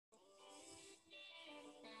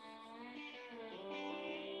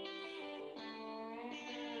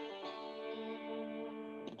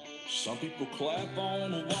Some people clap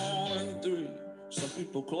on a 1 and 3. Some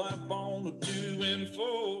people clap on a 2 and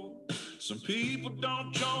 4. Some people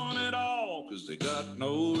don't join at all because they got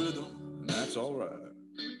no rhythm, and that's alright.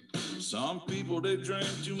 Some people, they drink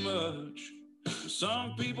too much.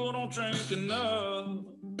 Some people don't drink enough.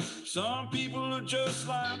 Some people are just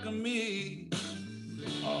like me.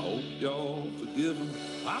 I hope y'all forgive them.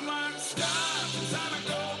 I'm like stars inside a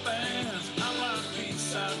gold bands. I'm like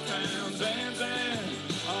peace-side towns, and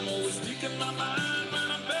I'm always speaking my mind, man.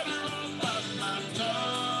 I'm better off biting my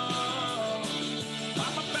tongue.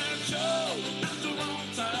 I'm a bad show at the wrong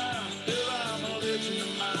time. If I'm a legend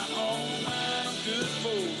in my own mind, I'm good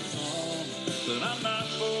for some, but I'm not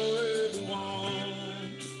for everyone.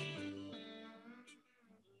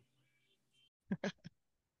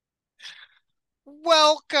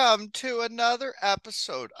 Welcome to another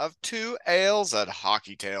episode of Two Ales and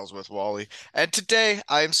Hockey Tales with Wally. And today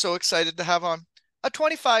I am so excited to have on a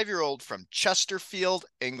 25-year-old from Chesterfield,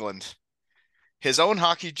 England. His own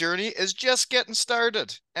hockey journey is just getting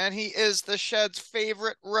started, and he is the Shed's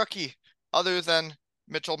favorite rookie, other than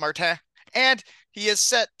Mitchell Martin. And he is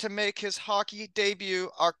set to make his hockey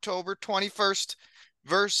debut October 21st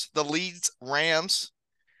versus the Leeds Rams.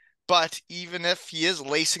 But even if he is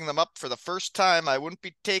lacing them up for the first time, I wouldn't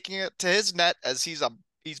be taking it to his net, as he's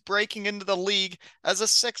breaking into the league as a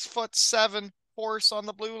 6'7" horse on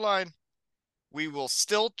the blue line. We will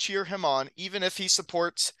still cheer him on, even if he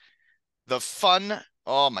supports the fun.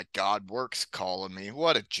 Oh my God, Work's calling me.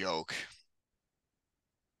 What a joke.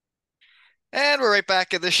 And we're right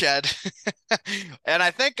back in the shed. And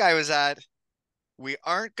I think I was at, we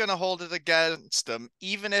aren't going to hold it against him,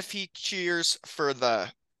 even if he cheers for the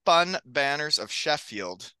fun banners of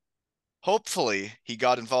Sheffield. Hopefully, he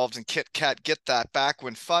got involved in Kit Kat Get That back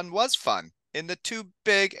when fun was fun in the too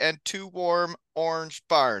big and too warm orange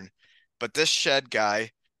barn. But this Shed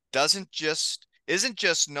guy isn't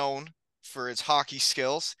just known for his hockey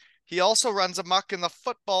skills. He also runs amok in the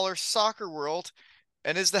football or soccer world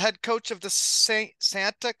and is the head coach of the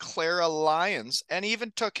Santa Clara Lions, and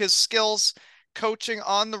even took his skills coaching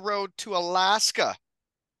on the road to Alaska.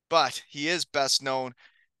 But he is best known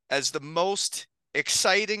as the most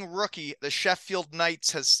exciting rookie the Sheffield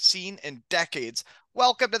Knights has seen in decades.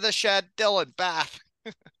 Welcome to the Shed, Dylan Bath.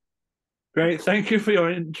 Great. Thank you for your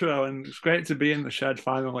intro, and it's great to be in the shed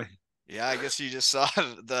finally. Yeah, I guess you just saw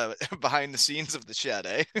the behind the scenes of the Shed,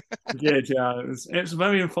 eh? I did, yeah. It's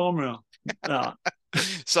very informative.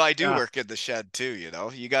 So I do work in the Shed too, you know.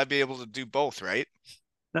 You got to be able to do both, right?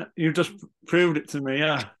 You just proved it to me,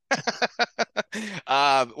 yeah.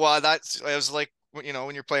 Well, it was like, you know,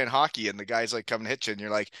 when you're playing hockey and the guys like come and hit you and you're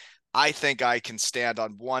like, I think I can stand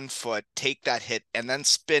on one foot, take that hit, and then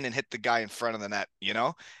spin and hit the guy in front of the net, you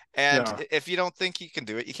know? And Yeah. if you don't think you can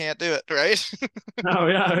do it, you can't do it, right? No,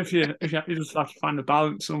 yeah. If you just have to find a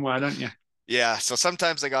balance somewhere, don't you? Yeah. So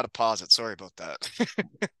sometimes I got to pause it. Sorry about that.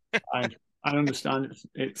 I I understand.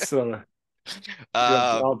 It's sort of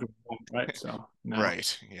Uh, job, right? So no.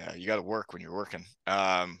 right. Yeah. You got to work when you're working.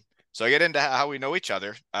 So I get into how we know each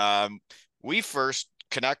other. We first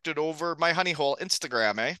connected over my Honey Hole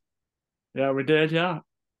Instagram, eh? Yeah, we did. Yeah.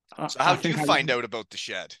 So how did you find out about the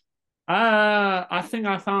Shed? I think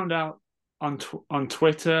I found out on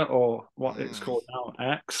Twitter, or what it's called now,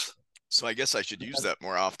 X. So I guess I should use that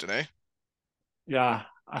more often, eh? Yeah,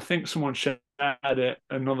 I think someone shared it,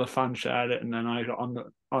 another fan shared it, and then I got on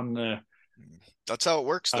the. That's how it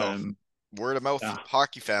works, though. Word of mouth,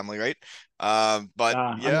 hockey family, right? But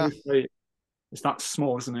yeah, it's that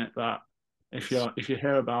small, isn't it? That if you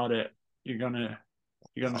hear about it, you're gonna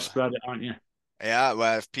spread it, aren't you? Yeah,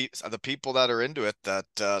 well, if the people that are into it that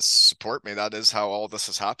support me, that is how all this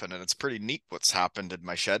has happened, and it's pretty neat what's happened in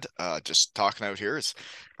my shed. Just talking out here is,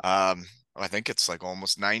 I think it's like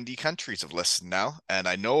almost 90 countries have listened now, and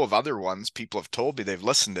I know of other ones people have told me they've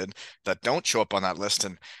listened in that don't show up on that list,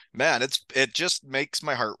 and man, it just makes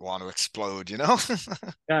my heart want to explode, you know?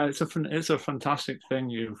 Yeah, it's a fantastic thing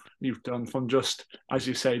you've done, from just, as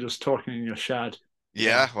you say, just talking in your shed.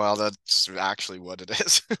 Yeah, well, that's actually what it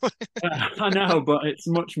is. I know, but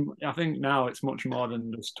I think now it's much more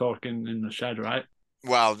than just talking in the shed, right?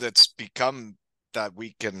 Well, it's become that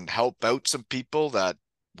we can help out some people that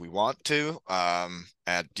we want to.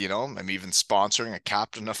 And you know, I'm even sponsoring a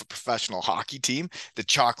captain of a professional hockey team, the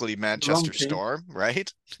Chocolatey Manchester Storm, right?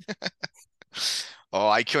 Oh,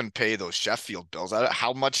 I couldn't pay those Sheffield bills.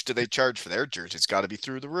 How much do they charge for their jersey? It's got to be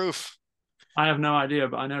through the roof. I have no idea,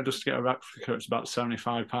 but I know just to get a replica, it's about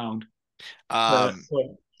 £75.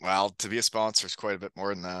 Well, to be a sponsor is quite a bit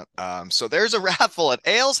more than that. So there's a raffle at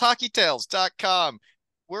aleshockeytales.com.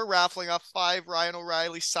 we're raffling off 5 Ryan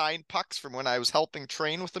O'Reilly signed pucks from when I was helping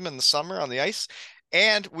train with him in the summer on the ice.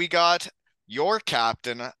 And we got your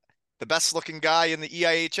captain, the best looking guy in the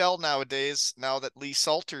EIHL nowadays, now that Lee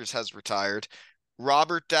Salters has retired,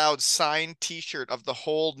 Robert Dowd's signed t-shirt of the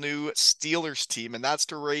whole new Steelers team. And that's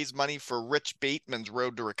to raise money for Rich Bateman's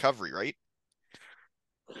Road to Recovery, right?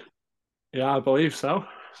 Yeah, I believe so.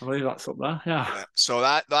 I believe that's up there. Yeah. So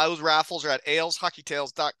those raffles are at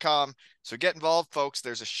aleshockeytales.com. So get involved, folks.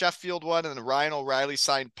 There's a Sheffield one and a Ryan O'Reilly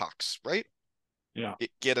signed pucks, right? Yeah.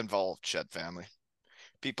 Get involved, Shed family.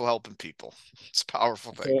 People helping people. It's a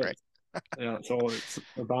powerful thing, right? Yeah, that's all it's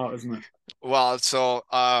about, isn't it? Well, so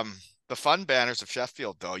the fun banners of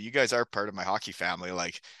Sheffield, though, you guys are part of my hockey family.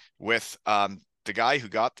 Like with the guy who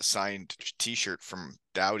got the signed t-shirt from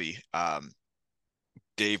Dowdy,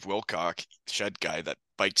 Dave Wilcock, Shed guy that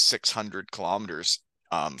biked 600 kilometers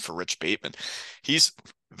for Rich Bateman. He's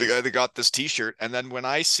the guy that got this t-shirt. And then when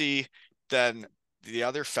I see then the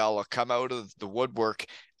other fella come out of the woodwork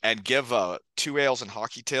and give a 2 Ales and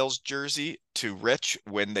Hockey Tales jersey to Rich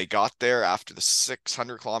when they got there after the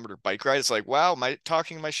 600-kilometer bike ride, it's like, wow, my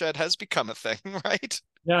talking in my shed has become a thing, right?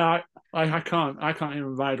 Yeah, I can't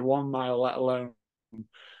even ride 1 mile, let alone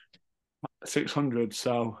 600.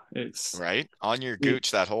 So it's right on your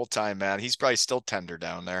gooch that whole time, man. He's probably still tender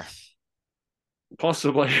down there.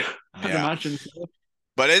 Possibly, I'd Yeah. imagine so.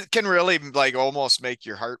 But it can really like almost make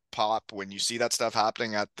your heart pop when you see that stuff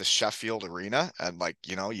happening at the Sheffield Arena. And like,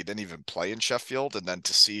 you know, you didn't even play in Sheffield. And then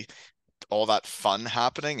to see all that fun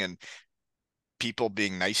happening and people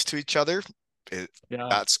being nice to each other, Yeah,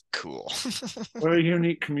 that's cool. we're a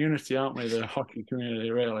unique community, aren't we? The hockey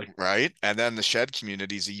community, really. Right. And then the shed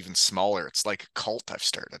community is even smaller. It's like a cult I've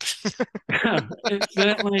started. It's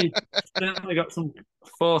certainly got some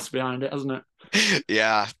force behind it, hasn't it?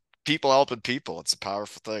 Yeah. People helping people. It's a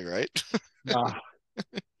powerful thing, right? Yeah,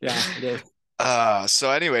 yeah, it is.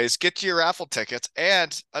 So anyways, get your raffle tickets.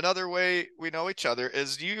 And another way we know each other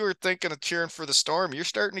is you were thinking of cheering for the Storm. You're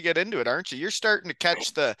starting to get into it, aren't you? You're starting to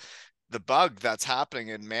catch the bug that's happening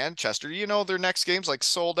in Manchester. You know, their next game's like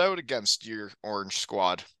sold out against your Orange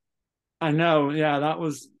squad. I know. Yeah, that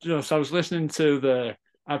was just. I was listening to the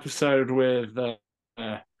episode with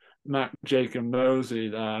Matt, Jake, and Mosey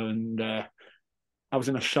there, and I was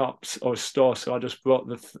in a shop or a store, so I just brought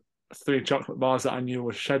the 3 chocolate bars that I knew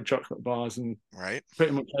were Shed chocolate bars, and Right.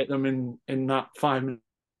 pretty much ate them in that 5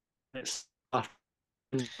 minutes after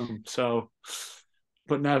them. So,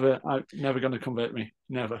 but never going to convert me.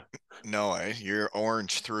 Never. No way. You're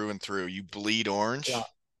orange through and through. You bleed orange. Yeah.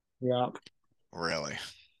 Yeah. Really.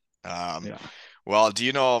 Yeah. Well, do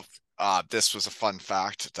you know this was a fun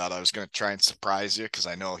fact that I was going to try and surprise you because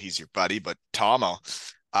I know he's your buddy, but Tomo,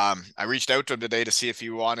 I reached out to him today to see if he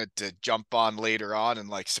wanted to jump on later on and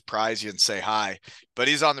like surprise you and say hi, but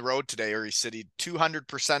he's on the road today, or he said he'd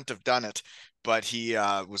 200% have done it, but he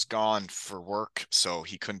was gone for work, so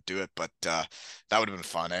he couldn't do it, but that would have been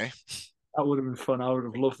fun, eh? That would have been fun. I would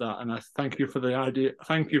have loved that. And I thank you for the idea.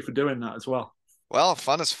 Thank you for doing that as well. Well,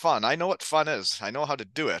 fun is fun. I know what fun is. I know how to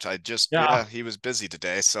do it. I just, Yeah. he was busy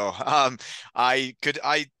today. So,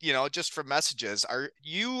 just from messages,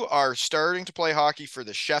 you are starting to play hockey for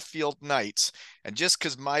the Sheffield Knights. And just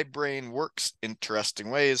because my brain works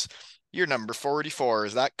interesting ways, you're number 44.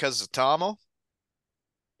 Is that because of Tomo?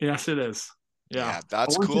 Yes, it is. Yeah, Yeah.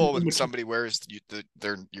 that's cool when somebody wears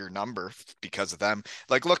your number because of them.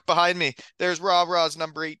 Like, look behind me. There's Ra's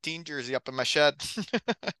number 18 jersey up in my shed.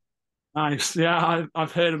 Nice. Yeah,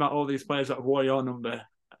 I've heard about all these players that wore your number.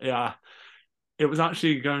 Yeah. It was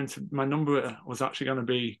actually my number was actually going to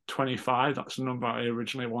be 25. That's the number I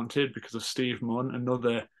originally wanted because of Steve Munn,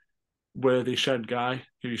 another worthy Shed guy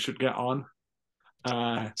who you should get on.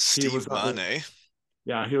 Steve Munn, eh?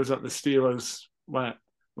 Yeah, he was at the Steelers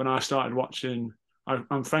when I started watching.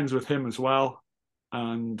 I'm friends with him as well.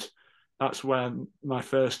 And that's where my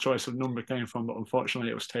first choice of number came from, but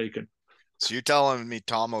unfortunately it was taken. So you're telling me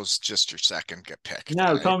Tomo's just your second get picked?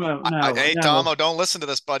 No, Tomo, no. Hey, no. Tomo, don't listen to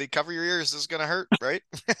this, buddy. Cover your ears. This is gonna hurt, right?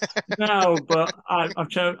 No, but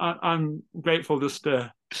I'm grateful just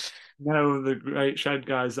to know the great Shed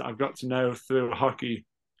guys that I've got to know through hockey.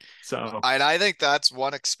 So, And I think that's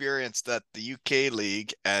one experience that the UK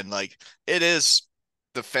league and like it is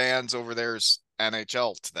the fans over there's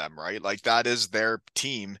NHL to them, right? Like that is their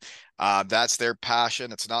team. That's their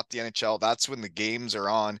passion. It's not the NHL. That's when the games are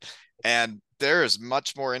on. And there is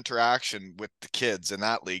much more interaction with the kids in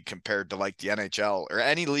that league compared to like the NHL or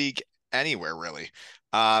any league anywhere really.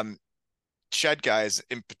 Shed guys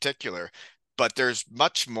in particular, but there's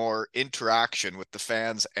much more interaction with the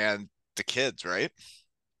fans and the kids, right?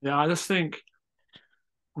 yeah, I just think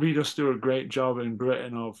we just do a great job in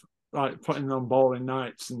Britain of like putting on bowling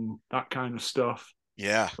nights and that kind of stuff.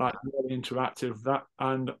 Yeah. Like really interactive. That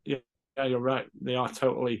and yeah, you're right. They are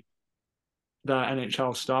totally they're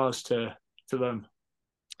NHL stars to them.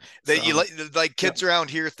 That you So like yeah, kids around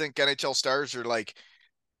here think NHL stars are like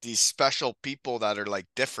these special people that are like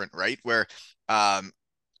different, right? Where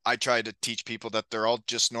I try to teach people that they're all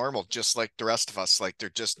just normal, just like the rest of us. Like they're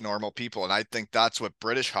just normal people. And I think that's what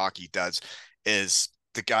British hockey does is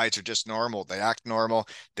the guys are just normal. They act normal.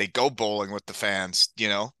 They go bowling with the fans,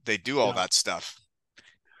 they do all yeah. that stuff.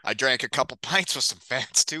 I drank a couple pints with some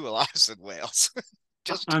fans too while I was in Wales.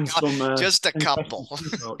 And some Just a interesting couple.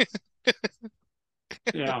 notes.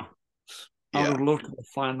 Yeah, I would Yeah. have loved to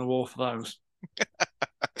fly on the wall for those.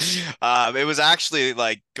 It was actually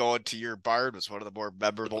like going to your barn was one of the more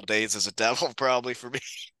memorable days as a devil, probably for me.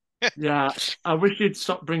 Yeah, I wish you'd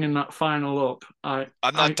stop bringing that final up.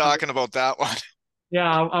 I'm not talking about that one. Yeah,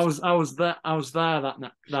 I was there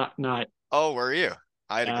that night. Oh, were you?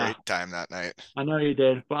 I had a Yeah, great time that night. I know you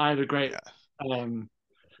did, but I had a great Yeah. um,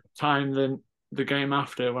 time the game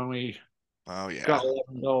after when we Oh got yeah.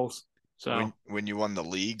 11 goals. When So when you won the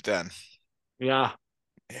league then. yeah,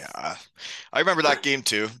 Yeah. I remember that game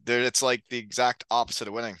too. There it's like the exact opposite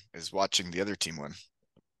of winning is watching the other team win.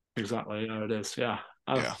 exactly. Yeah, it is. Yeah,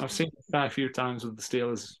 Yeah. I've seen it a fair few times with the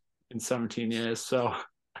Steelers in 17 years. So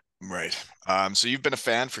Right. So you've been a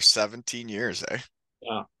fan for 17 years, eh?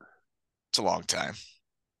 yeah, It's a long time.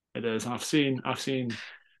 it is. I've seen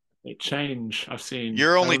it change. I've seen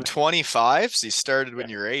You're only own. 25, so you started when Yeah,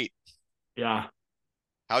 you were 8. yeah.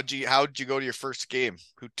 How'd you go to your first game?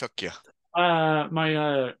 Who took you?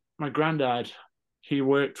 My granddad, he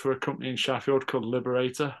worked for a company in Sheffield called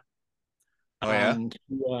Liberator, Oh yeah? and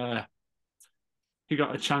he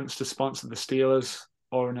got a chance to sponsor the Steelers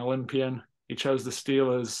or an Olympian. He chose the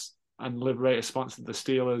Steelers, and Liberator sponsored the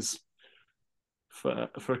Steelers for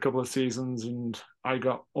a couple of seasons, and I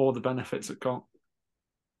got all the benefits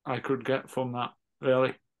I could get from that.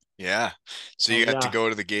 Really, Yeah. So oh you got to yeah, go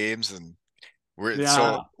to the games and yeah,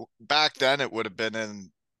 so back then it wouldn't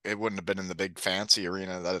have been in the big fancy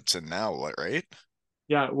arena that it's in now, what, right?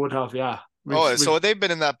 yeah. It would have, yeah. Oh, so they've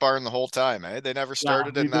been in that barn the whole time, eh? They never Yeah,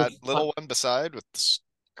 started in that little one beside with the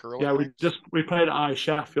curling yeah, rings? we played at I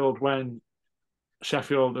Sheffield when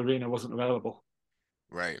Sheffield Arena wasn't available.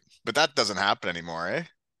 Right. But that doesn't happen anymore, eh?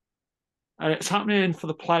 It's happening for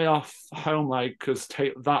the playoff home leg because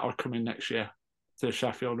that are coming next year to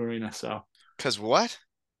Sheffield Arena. So 'Cause what?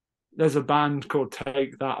 there's a band called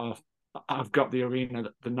Take That Off. I've got the arena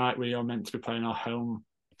the night we are meant to be playing our home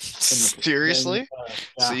in the game. Seriously?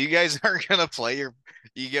 So Yeah, you guys aren't gonna play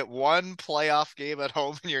you get one playoff game at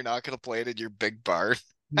home and you're not gonna play it in your big barn?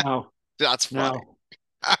 no, That's funny. no,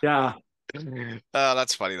 yeah.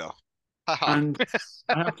 That's funny though. And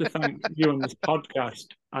I have to thank you on this podcast.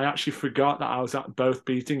 I actually forgot that I was at both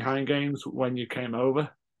beating Hine games when you came over.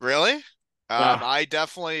 Really? Yeah, I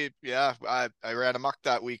definitely, yeah, I ran amok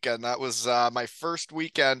that weekend. That was my first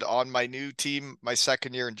weekend on my new team, my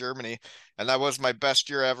second year in Germany, and that was my best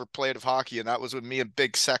year I ever played of hockey. And that was when me and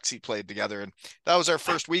Big Sexy played together, and that was our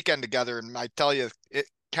first weekend together. And I tell you,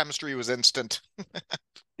 chemistry was instant.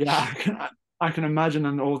 yeah. I can imagine,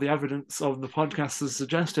 and all the evidence of the podcast has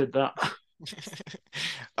suggested that.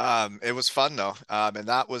 It was fun though, and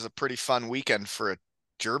that was a pretty fun weekend for a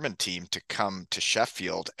German team to come to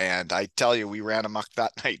Sheffield. And I tell you, we ran amok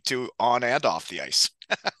that night too, on and off the ice.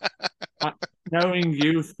 Knowing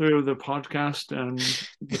you through the podcast and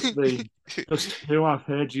just who I've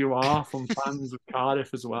heard you are from fans of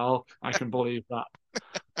Cardiff as well, I can believe that.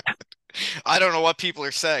 I don't know what people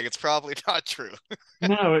are saying. It's probably not true.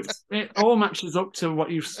 No, it all matches up to what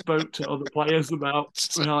you spoke to other players about.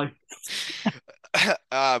 Really,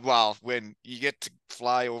 Well, when you get to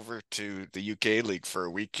fly over to the UK League for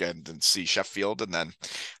a weekend and see Sheffield and then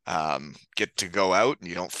get to go out and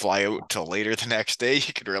you don't fly out till later the next day,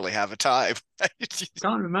 you could really have a time.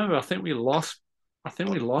 can't remember. I think we lost. I think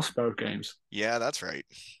we lost both games. Yeah, that's right.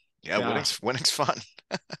 Yeah, Yeah, winning's fun.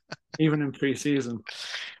 even in pre-season.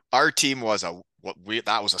 Our team was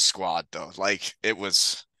that was a squad though. Like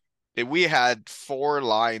we had 4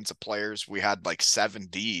 lines of players. We had like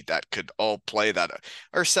 7D that could all play that.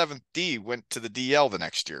 Our 7th D went to the DL the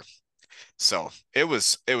next year. So it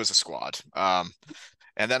was a squad.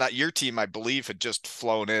 And then your team, I believe, had just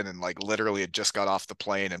flown in and like literally had just got off the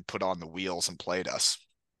plane and put on the wheels and played us.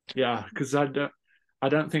 Yeah, because I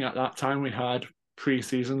don't think at that time we had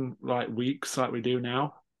pre-season like weeks like we do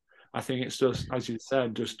now. I think it's just, as you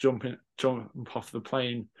said, just jump off the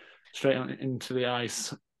plane straight on into the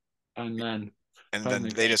ice and then And playing then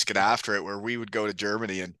the they game. just get after it where we would go to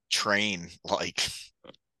Germany and train like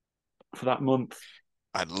for that month.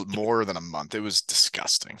 More than a month. It was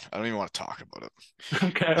disgusting. I don't even want to talk about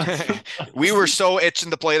Okay, it. We were so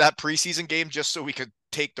itching to play that preseason game just so we could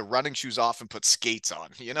take the running shoes off and put skates on,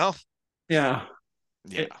 you know? yeah.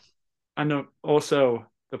 Yeah. I know. Also,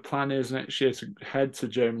 the plan is next year to head to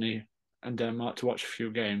Germany and Denmark to watch a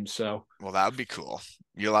few games. So, Well, that would be cool.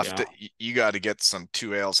 You'll have yeah, to, you got to get some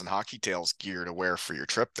 2 Ales and hockey tails gear to wear for your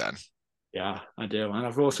trip then. yeah, I do. And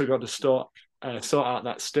I've also got to sort out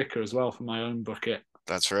that sticker as well for my own bucket.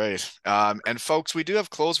 That's right. And folks, we do have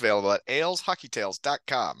clothes available at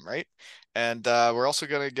aleshockeytails.com, right? And we're also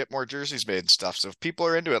going to get more jerseys made and stuff. So if people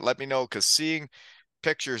are into it, let me know, because seeing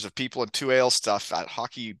pictures of people in 2Ale stuff at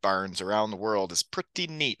hockey barns around the world is pretty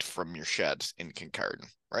neat from your shed in Kincardine,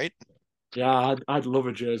 right? Yeah, I'd love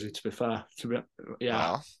a jersey. To be fair,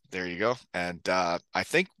 yeah, Well, there you go. And I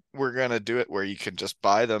think we're gonna do it where you can just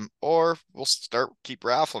buy them, or we'll keep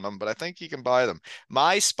raffling them. But I think you can buy them.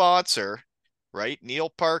 My sponsor, right, Neil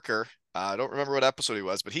Parker. I don't remember what episode he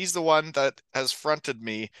was, but he's the one that has fronted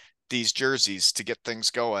me these jerseys to get things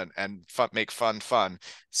going and make fun.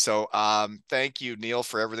 So thank you, Neil,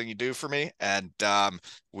 for everything you do for me. And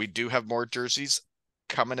we do have more jerseys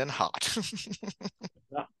coming in hot.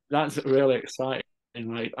 that's really exciting.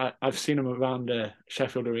 Like I've seen them around the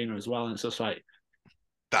Sheffield Arena as well, and it's just like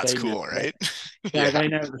That's they know, cool, right? yeah, Yeah. they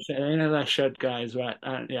know their shed guys, right?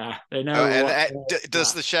 Yeah, they Oh, know and what.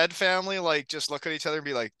 does the Shed family like just look at each other and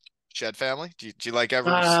be like, Shed family? Do you like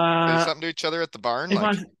ever say Uh, something to each other at the barn? if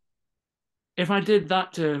I Like, if I did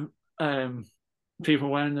that to people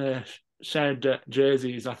wearing the shed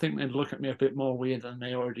jerseys, I think they'd look at me a bit more weird than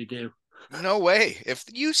they already do. no way. If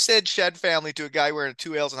you said Shed family to a guy wearing a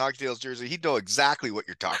 2 Ales and Hockey Tails jersey, he'd know exactly what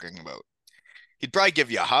you're talking about. He'd probably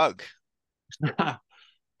give you a hug.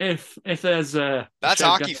 If there's a That's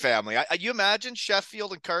shed guy, hockey family. You imagine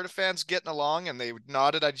Sheffield and Cardiff fans getting along and they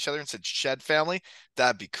nodded at each other and said Shed family?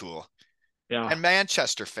 That'd be cool. yeah, And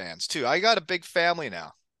Manchester fans too. I got a big family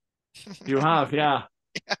now. you have, yeah,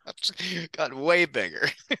 Got way bigger.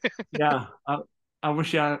 yeah. I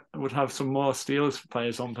wish I would have some more Steelers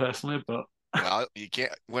players on personally, but Well, you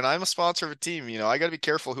can't. When I'm a sponsor of a team, I got to be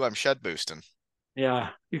careful who I'm shed boosting, yeah,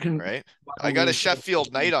 you can right? by I all got a means.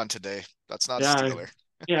 Sheffield Knight on today. That's not a Yeah, Steeler.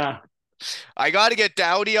 yeah, I got to get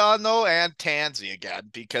Dowdy on though, and Tansy again,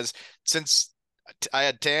 because since I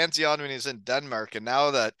had Tansy on when he was in Denmark, and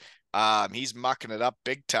now that he's mucking it up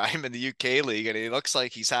big time in the UK league, and he looks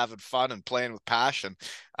like he's having fun and playing with passion.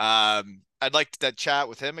 I'd like to chat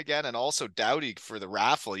with him again, and also Dowdy for the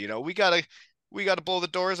raffle. We gotta blow the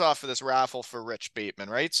doors off of this raffle for Rich Bateman,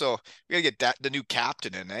 right? So we gotta get the new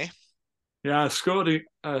captain in, eh? yeah. Scored.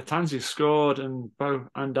 Tansy scored, and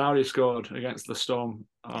Dowdy scored against the Storm.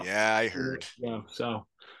 Yeah, I heard. Yeah, so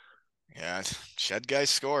Yeah, shed guys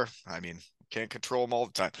score. I mean, can't control them all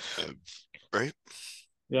the time, right?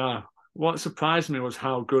 yeah. What surprised me was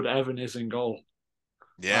how good Evan is in goal.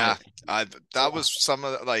 Yeah, Like, that was some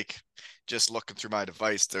of just looking through my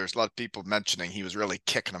device. There's a lot of people mentioning he was really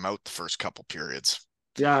kicking them out the first couple periods.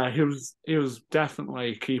 yeah, he was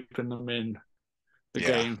definitely keeping them in the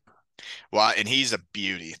Yeah, game. well, and he's a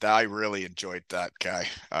beauty. I really enjoyed that guy.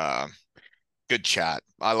 Good chat.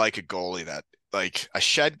 I like a goalie that like a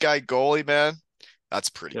shed guy goalie, man. That's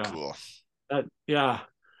pretty Yeah, cool. yeah.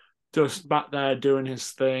 Just back there doing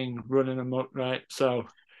his thing, running amok, right? So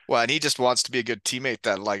Well, and he just wants to be a good teammate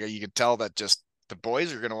that like you can tell that just the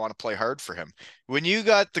boys are going to want to play hard for him. When you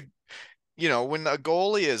got when a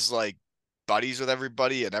goalie is like buddies with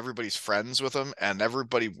everybody and everybody's friends with him and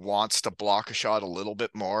everybody wants to block a shot a little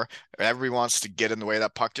bit more, everybody wants to get in the way of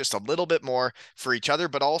that puck just a little bit more for each other,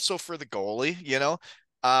 but also for the goalie.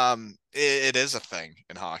 It is a thing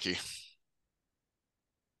in hockey.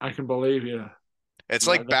 I can believe you. It's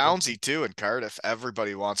like Bouncy too in Cardiff.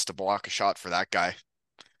 Everybody wants to block a shot for that guy.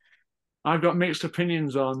 I've got mixed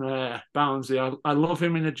opinions on Bouncy. I love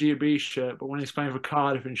him in the GB shirt, but when he's playing for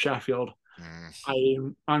Cardiff in Sheffield, Mm.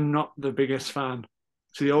 I'm not the biggest fan.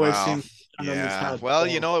 So he always Well, seems to stand on his yeah. head. Well, So,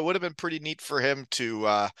 it would have been pretty neat for him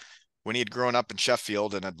to when he had grown up in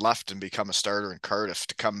Sheffield and had left and become a starter in Cardiff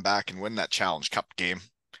to come back and win that Challenge Cup game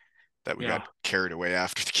that we got yeah. carried away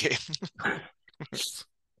after the game.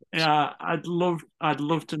 Yeah, I'd love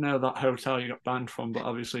to know that hotel you got banned from, but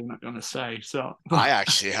obviously you're not going to say. So I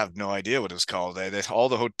actually have no idea what it was called. All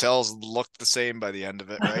the hotels looked the same by the end of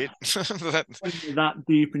it, right? when you're that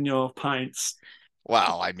deep in your pints,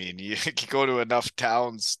 Wow, I mean, you go to enough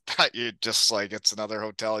towns that you just like it's another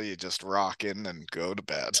hotel. You just rock in and go to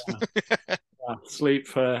bed. sleep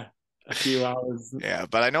for a few hours. Yeah,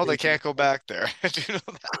 but I know they can't go back there. I do know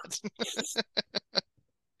that.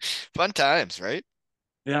 Fun times, right?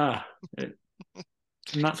 Yeah, it,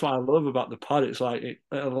 and that's what I love about the pod. It's like it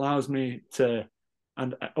allows me to,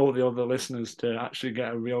 and all the other listeners, to actually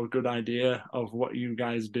get a real good idea of what you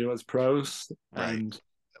guys do as pros. Right. And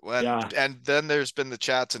When yeah, and then there's been the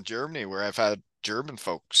chats in Germany where I've had German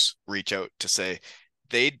folks reach out to say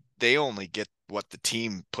they only get what the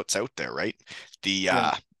team puts out there, right? The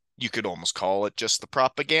yeah, you could almost call it just the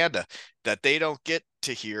propaganda, that they don't get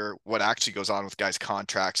to hear what actually goes on with guys'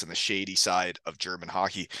 contracts and the shady side of German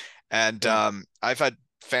hockey. And yeah, I've had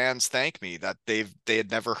fans thank me that they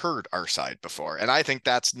had never heard our side before. And I think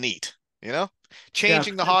that's neat, you know? yeah.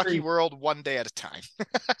 Changing the hockey world one day at a time.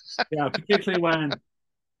 Yeah, particularly when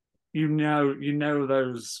you know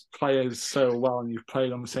those players so well, and you've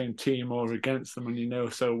played on the same team or against them, and you know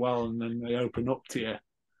so well, and then they open up to you.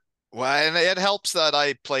 Well, and it helps that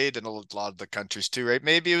I played in a lot of the countries too, right?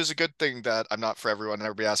 Maybe it was a good thing that I'm not for everyone and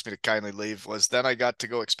everybody asked me to kindly leave, was then I got to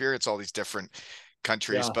go experience all these different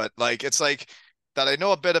countries. Yeah, But like it's like that I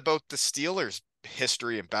know a bit about the Steelers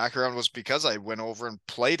history and background was because I went over and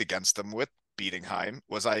played against them with Bietigheim,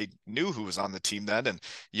 was I knew who was on the team then. And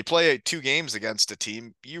you play 2 games against a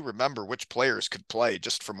team, you remember which players could play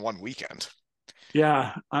just from one weekend.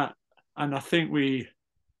 yeah, and I think we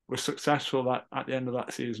were successful at the end of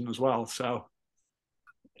that season as well. So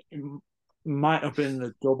it might have been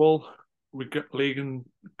the double we got, league and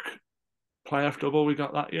playoff double we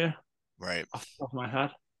got that year, Right. off the top of my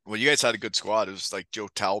head. Well, you guys had a good squad. It was like Joe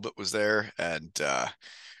Talbot was there and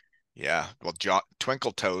yeah. Well,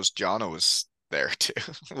 Twinkle Toes, Jono was there too,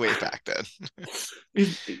 way back then.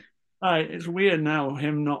 He's, it's weird now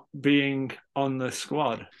him not being on the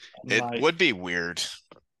squad, and It like would be weird.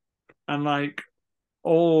 and like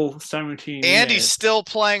all 17 And he's years. still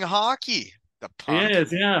playing hockey, the He punk.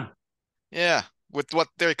 is, yeah. Yeah. With what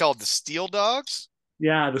they're called the Steel Dogs.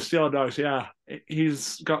 Yeah, the Steel Dogs, yeah.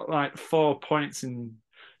 He's got like 4 points in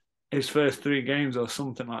his first 3 games or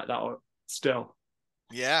something like that, still.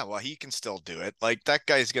 Yeah, well, he can still do it. Like that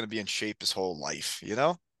guy's gonna be in shape his whole life, you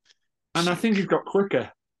know? And I think he's got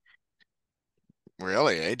quicker.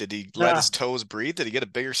 Really, eh? Did he let Yeah. his toes breathe? Did he get a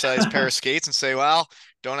bigger size pair of skates and say, well,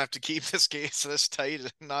 don't have to keep the skates this tight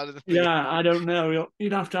and not in the beginning? Yeah, I don't know.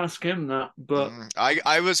 You'd have to ask him that. But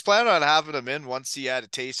I was planning on having him in once he had a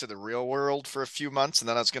taste of the real world for a few months, and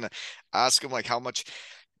then I was gonna ask him like how much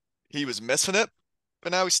he was missing it.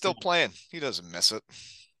 But now he's still playing. He doesn't miss it.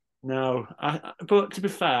 no, but to be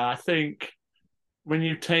fair, I think when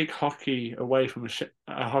you take hockey away from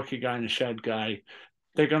a hockey guy and a shed guy,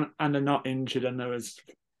 they're not injured and they're as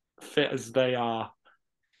fit as they are.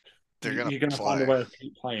 They're gonna You're gonna find a play. way of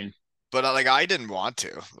keep playing. But like I didn't want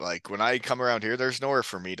to. Like when I come around here, there's nowhere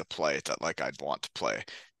for me to play that like I'd want to play.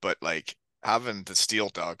 But like having the Steel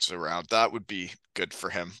Dogs around, that would be good for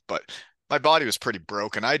him. But my body was pretty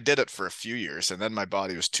broken. I did it for a few years, and then my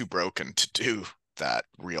body was too broken to do that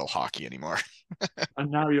real hockey anymore.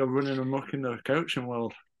 And now you're running amok in the coaching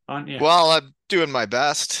world, aren't you? Well, I'm doing my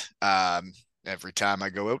best every time I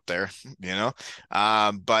go out there, you know.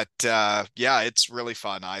 But yeah, it's really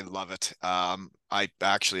fun. I love it. I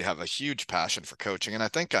actually have a huge passion for coaching, and I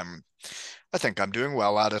think I'm doing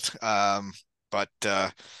well at it. But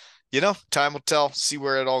you know, time will tell, see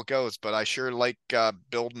where it all goes. But I sure like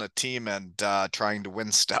building a team and trying to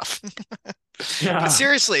win stuff. But Yeah,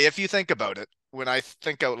 seriously, if you think about it, when I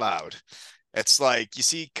think out loud, it's like you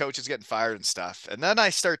see coaches getting fired and stuff. And then I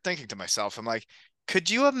start thinking to myself, I'm like, could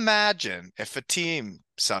you imagine if a team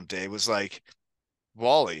someday was like,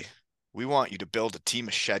 Wally, we want you to build a team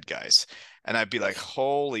of shed guys? And I'd be like,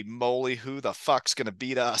 holy moly, who the fuck's gonna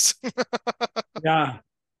beat us? yeah.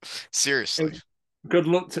 Seriously, Good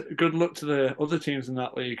luck to the other teams in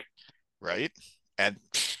that league. right? And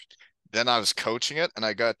then I was coaching it and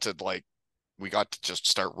I got to like we got to just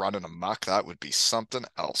start running amok. That would be something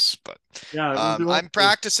else. But Yeah, it would be I'm awful.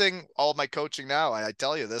 practicing all my coaching now. I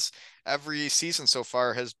tell you this, every season so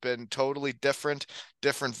far has been totally different,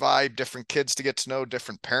 different vibe, different kids to get to know,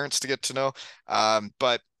 different parents to get to know.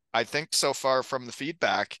 But I think so far from the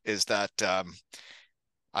feedback is that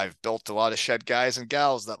I've built a lot of shed guys and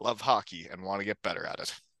gals that love hockey and want to get better at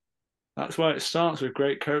it. That's why it starts with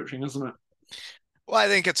great coaching, isn't it? Well, I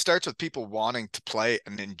think it starts with people wanting to play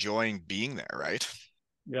and enjoying being there, right?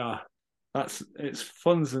 Yeah, it's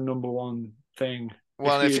fun's the number one thing.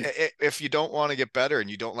 Well, If if you, if you don't want to get better and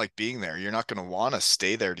you don't like being there, you're not going to want to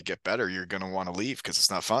stay there to get better. You're going to want to leave because it's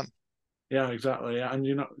not fun. yeah, exactly. Yeah, and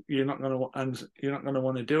you're not gonna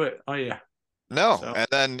want to do it, are you? No. So And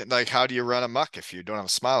then like how do you run amok if you don't have a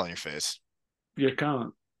smile on your face? you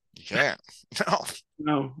can't. You can't. No.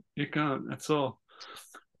 No, you can't. That's all.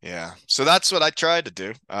 Yeah. So that's what I tried to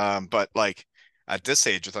do. But like at this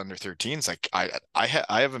age with under 13s, like I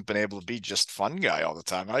haven't been able to be just fun guy all the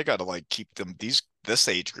time. I got to like keep this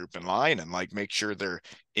age group in line and like make sure they're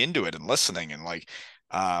into it and listening and like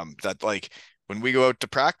that like when we go out to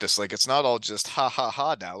practice, like it's not all just ha ha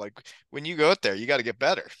ha now. Like when you go out there, you got to get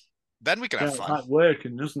better. Then we can have Yeah, it's fun. like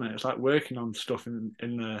working, isn't it? It's like working on stuff in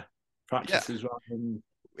the Yeah. practices rather than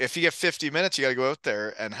If you get 50 minutes, you got to go out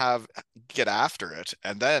there and get after it,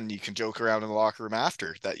 and then you can joke around in the locker room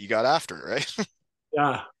after that you got after it, right?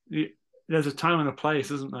 yeah. There's a time and a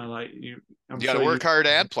place, isn't there? Like I'm You got to sure work hard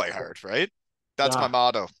and play hard, right? That's my Yeah,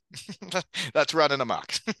 motto. That's running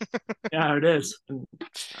amok. yeah, it is,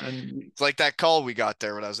 and It's like that call we got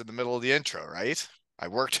there when I was in the middle of the intro, right? I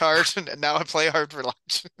worked hard and now I play hard for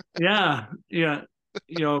lunch. yeah, yeah.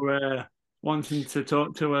 You're wanting to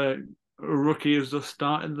talk to a rookie who's just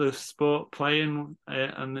started the sport playing,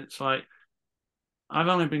 and it's like I've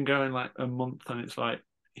only been going like a month, and it's like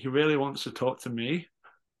he really wants to talk to me.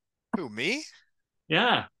 Who, me?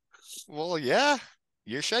 Yeah, Well, yeah,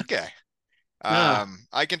 you're shed guy. yeah,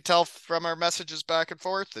 I can tell from our messages back and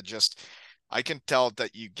forth that I can tell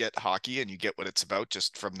that you get hockey and you get what it's about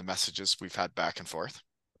just from the messages we've had back and forth,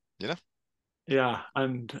 you know? yeah,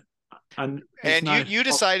 and it's And you nice. you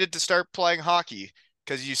decided to start playing hockey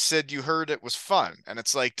because you said you heard it was fun. And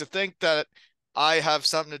it's like to think that I have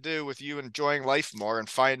something to do with you enjoying life more and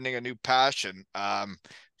finding a new passion.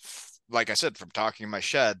 Like I said, from talking in my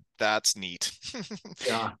shed, that's neat.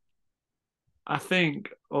 Yeah, I think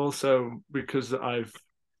also because I've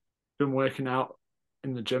been working out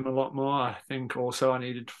in the gym a lot more. I think also I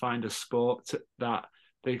needed to find a sport that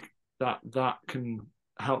they that can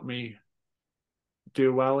help me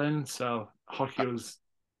do well in. So hockey was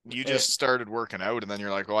You it. just started working out and then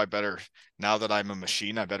you're like, oh, now that I'm a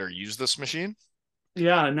machine, I better use this machine.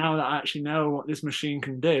 Yeah, now that I actually know what this machine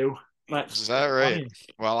can do, Is let's that get right? playing.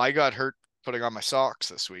 Well, I got hurt putting on my socks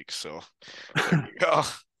this week, so there you go.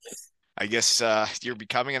 I guess you're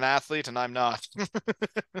becoming an athlete and I'm not.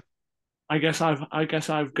 I guess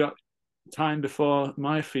I've got time before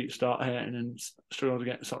my feet start hurting and struggle to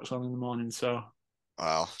get socks on in the morning. So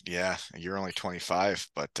Well, yeah, you're only 25,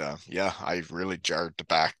 but yeah, I really jarred the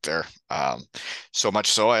back there. So much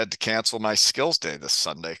so I had to cancel my skills day this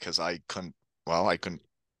Sunday because I couldn't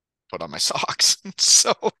put on my socks.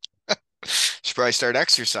 So should probably start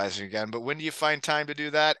exercising again. But when do you find time to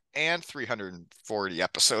do that and 340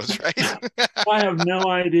 episodes, right? I have no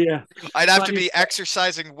idea. I'd It's have like to you be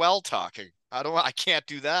exercising while talking. I can't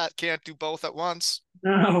do that. Can't do both at once.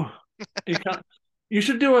 no, you can't. You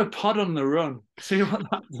should do a pod on the run. See what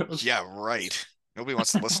that does. Yeah, right. Nobody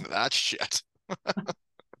wants to listen to that shit.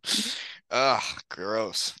 Ugh,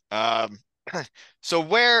 gross. So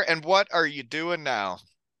where and what are you doing now?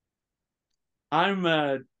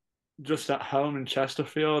 I'm just at home in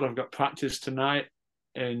Chesterfield. I've got practice tonight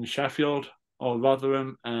in Sheffield or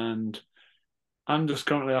Rotherham, and I'm just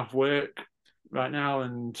currently off work right now,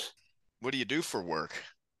 and What do you do for work?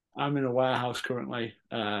 I'm in a warehouse currently,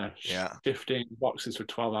 Yeah. shifting boxes for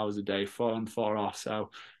 12 hours a day, 4 on 4 off. So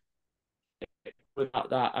without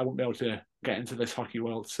that, I won't be able to get into this hockey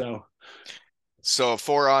world. So So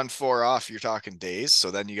 4 on, 4 off, you're talking days.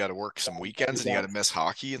 So then you got to work some weekends and you got to yeah, miss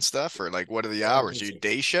hockey and stuff. Or like, what are the hours? Are you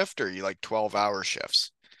day shift or are you like 12-hour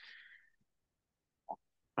shifts?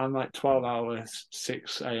 I'm like 12 hours,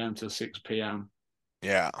 6 a.m. to 6 p.m.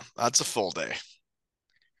 Yeah, that's a full day.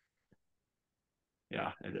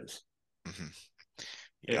 Yeah, it is. Hmm.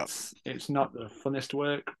 Yep. It's not the funnest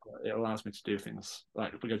work, but it allows me to do things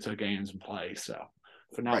like we go to games and play. So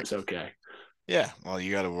for now, Right. it's okay. Yeah. Well,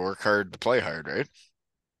 you got to work hard to play hard, right?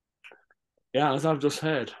 Yeah, as I've just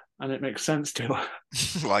heard, and it makes sense too.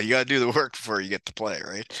 Well, you got to do the work before you get to play,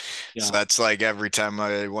 right? So Yeah, that's like every time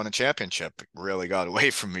I won a championship, it really got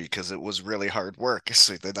away from me because it was really hard work.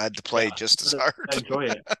 So I had to yeah, play just as but hard. I enjoy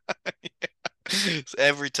it. So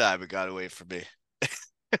every time it got away from me.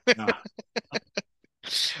 Yeah,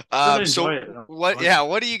 really So enjoy it. what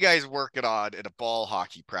are you guys working on in a ball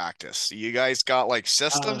hockey practice? You guys got like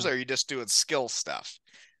systems Uh, or are you just doing skill stuff?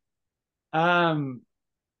 um,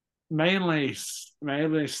 mainly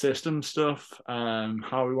system stuff.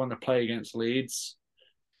 How we want to play against Leeds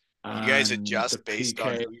You guys and the adjust based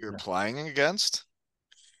on PK. who you're playing against?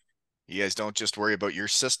 You guys don't just worry about your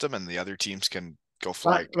system and the other teams can go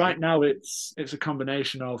Right, flag out. right now, it's a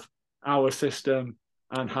combination of our system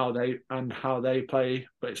and how they play,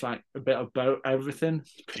 but it's like a bit of both everything.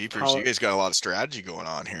 Peepers, you Power guys got a lot of strategy going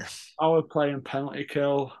on here. power play and penalty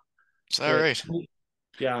kill, Is that which right?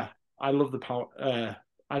 yeah, I love the power.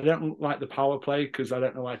 I don't like the power play because I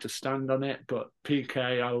don't know where to stand on it, but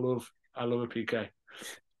PK, I love a PK.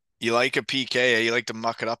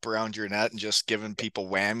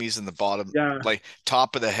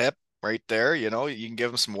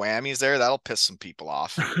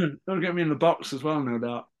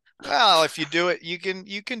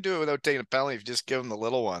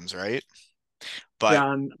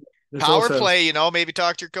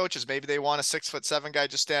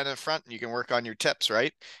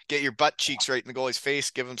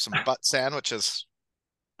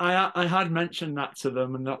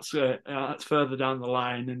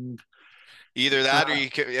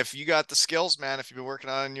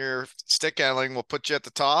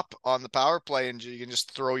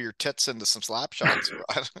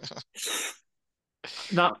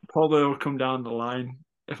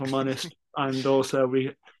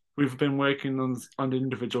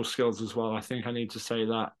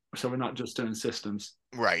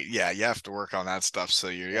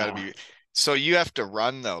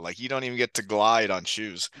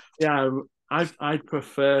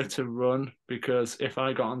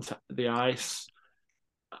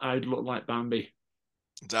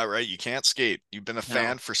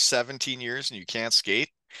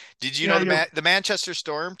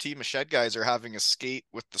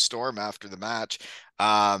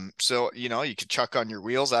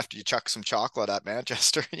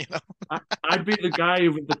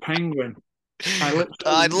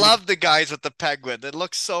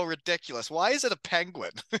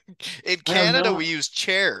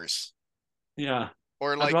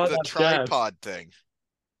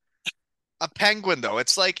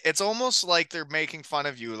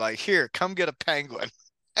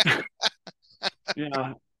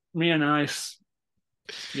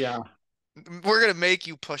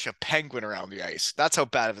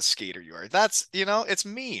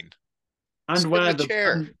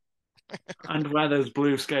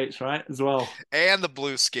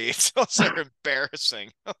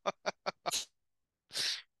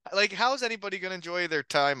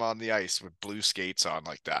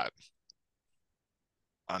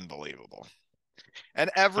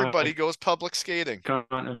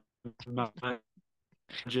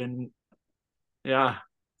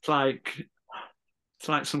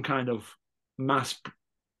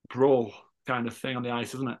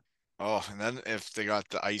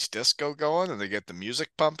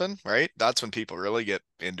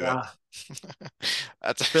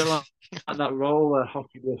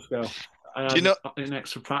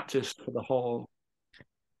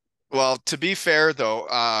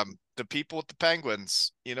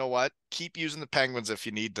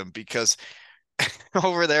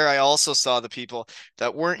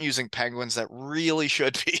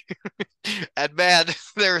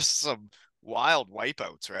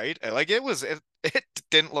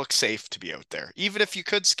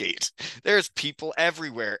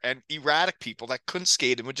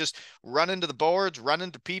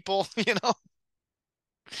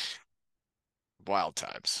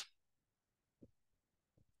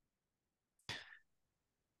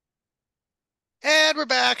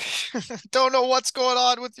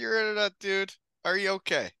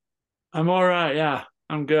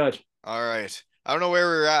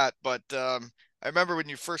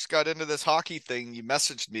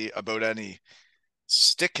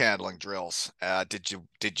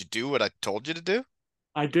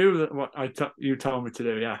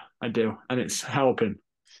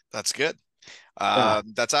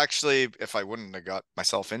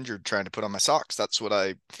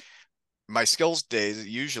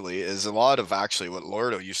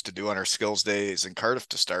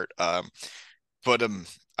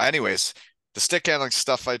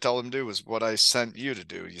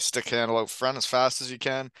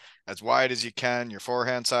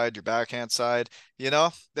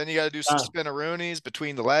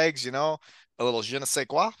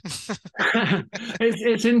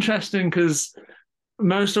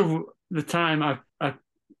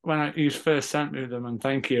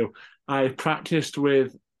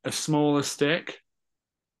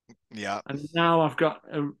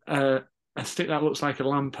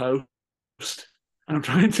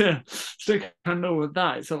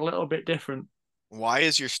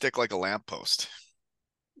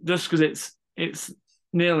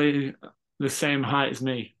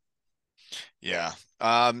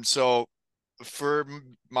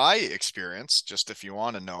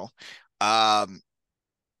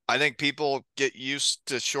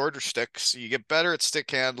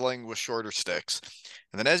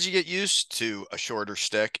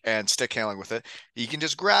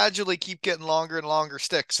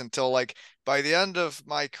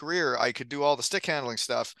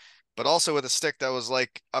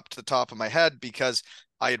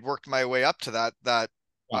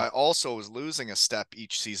 I also was losing a step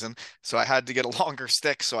each season, so I had to get a longer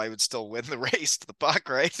stick so I would still win the race to the puck,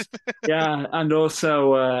 right? Yeah, and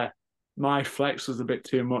also my flex was a bit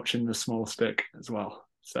too much in the small stick as well.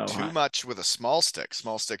 So Too much with a small stick.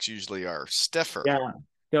 Small sticks usually are stiffer. yeah,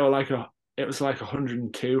 they were like it was like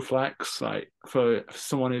 102 flex. Like for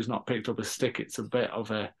someone who's not picked up a stick, it's a bit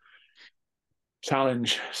of a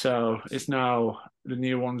challenge. So it's now the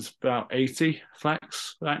new one's about 80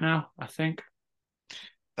 flex right now, I think.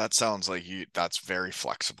 That sounds like that's very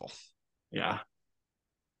flexible. Yeah,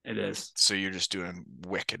 it is. So you're just doing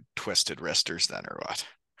wicked twisted wristers then, or what?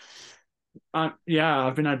 Yeah,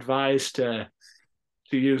 I've been advised to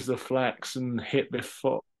use the flex and hit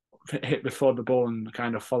before the ball and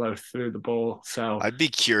kind of follow through the ball. So I'd be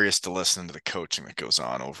curious to listen to the coaching that goes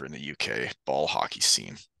on over in the UK ball hockey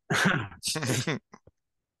scene.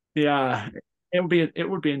 yeah, it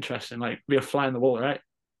would be interesting, like be a fly in the wall, right?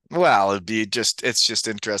 Well, it's just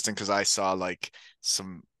interesting because I saw like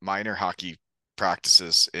some minor hockey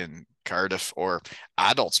practices in Cardiff or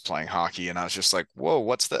adults playing hockey, and I was just like, whoa,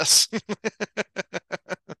 what's this?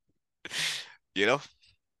 You know,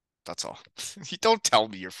 that's all. You don't tell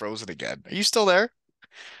me you're frozen again. Are you still there?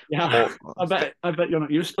 Yeah, Oh, I bet you're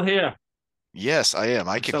not. You're still here. yes, I am.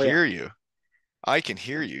 I can So yeah, hear you. I can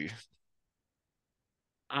hear you.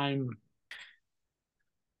 I'm.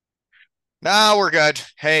 Now we're good.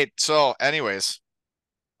 Hey, so anyways,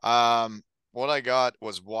 what I got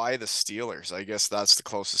was why the Steelers. I guess that's the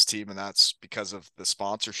closest team, and that's because of the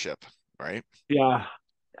sponsorship, right? Yeah,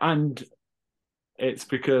 and it's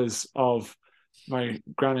because of my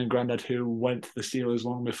grand and granddad who went to the Steelers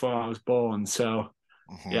long before I was born. So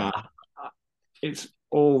Mhm. yeah, it's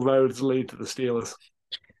all roads lead to the Steelers.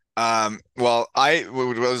 Well, I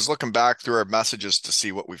was looking back through our messages to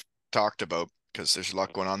see what we've talked about because there's a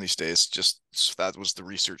lot going on these days. Just so that was the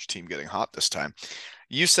research team getting hot this time.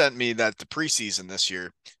 You sent me that the preseason this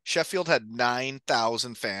year, Sheffield had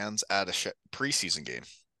 9,000 fans at a preseason game.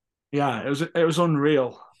 Yeah, it was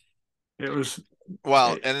unreal. It was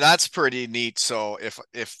Well, it, and that's pretty neat. So if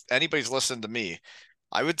anybody's listened to me,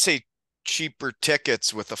 I would say cheaper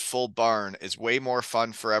tickets with a full barn is way more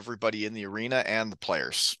fun for everybody in the arena and the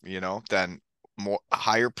players, than more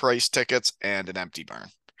higher price tickets and an empty barn.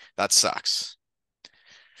 That sucks.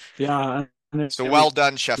 yeah, and So it well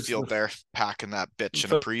done, was Sheffield, there packing that bitch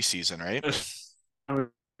in a the preseason, right? first time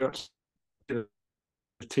we got to see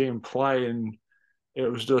the team play, and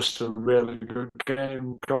it was just a really good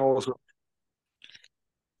game. Goals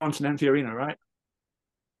on an empty arena, right?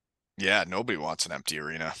 Yeah, nobody wants an empty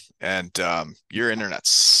arena, and your internet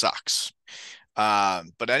sucks.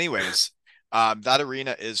 But anyways, that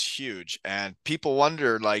arena is huge, and people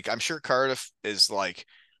wonder, like, I'm sure Cardiff is like,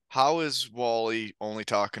 how is Wally only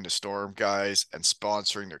talking to Storm guys and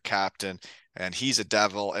sponsoring their captain, and he's a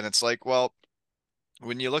devil? And it's like, well,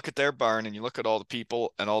 when you look at their barn and you look at all the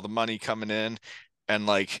people and all the money coming in, and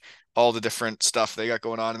like all the different stuff they got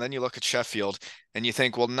going on, and then you look at Sheffield and you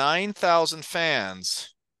think, well, 9,000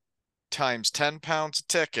 fans times £10 a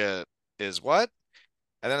ticket is what?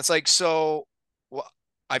 And then it's like, so, well,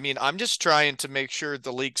 I mean, I'm just trying to make sure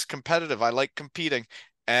the league's competitive. I like competing,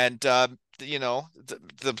 and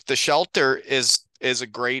the shelter is a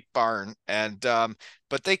great barn, and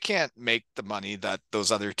but they can't make the money that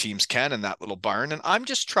those other teams can in that little barn. And I'm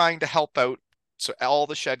just trying to help out so all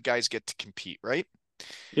the shed guys get to compete, right?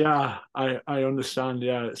 Yeah, I understand.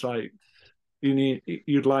 Yeah, it's like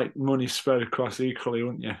you'd like money spread across equally,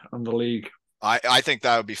 wouldn't you, on the league? I think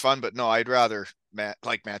that would be fun, but no, I'd rather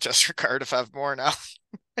like Manchester Cardiff have more now.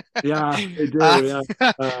 Yeah, they Uh, do.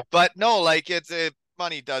 Yeah, uh, but no, like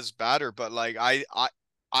money does matter, but like I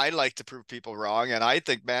like to prove people wrong, and I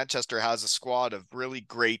think Manchester has a squad of really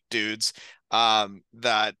great dudes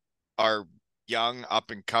that are young,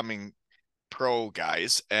 up and coming pro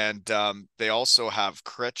guys, and they also have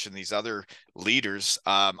Critch and these other leaders.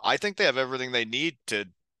 I think they have everything they need to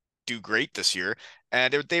do great this year.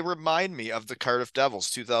 And they remind me of the Cardiff Devils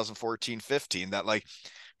 2014-15 that like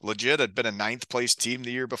legit had been a ninth place team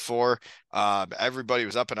the year before. Everybody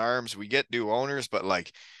was up in arms. We get new owners, but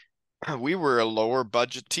like we were a lower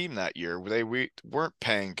budget team that year. We weren't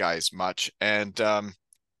paying guys much, and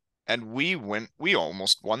we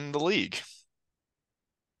almost won the league.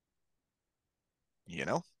 You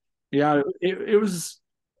know? yeah.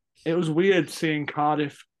 It was weird seeing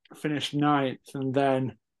Cardiff finish ninth and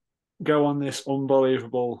then go on this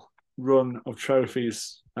unbelievable run of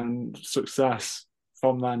trophies and success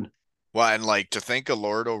from then. Well, and like to think of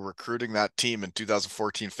Lordo recruiting that team in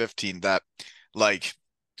 2014-15, that like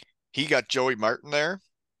he got Joey Martin there.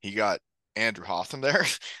 He got Andrew Hawthorne there.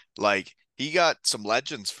 Like he got some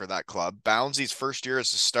legends for that club. Bouncy's first year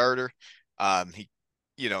as a starter. He,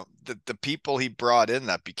 the people he brought in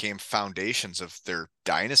that became foundations of their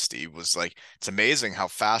dynasty was like, it's amazing how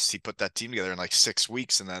fast he put that team together in like 6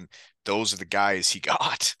 weeks. And then those are the guys he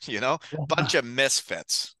got, bunch of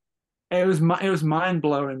misfits. It was mind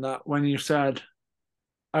blowing that when you said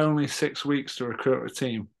only 6 weeks to recruit a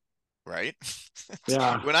team. Right?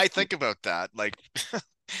 Yeah. When I think about that, like,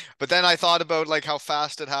 but then I thought about like how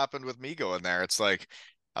fast it happened with me going there. It's like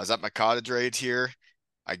I was at my cottage right here.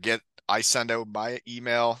 I send out my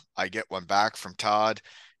email, I get one back from Todd,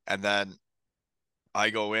 and then I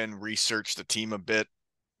go in, research the team a bit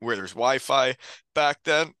where there's Wi-Fi back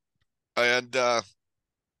then. And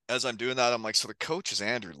as I'm doing that, I'm like, so the coach is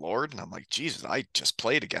Andrew Lord. And I'm like, Jesus, I just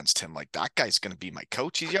played against him. Like, that guy's going to be my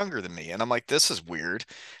coach. He's younger than me. And I'm like, this is weird.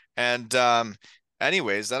 And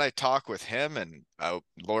anyways, then I talk with him, and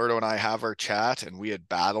Lordo and I have our chat, and we had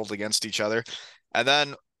battled against each other. And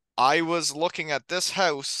then I was looking at this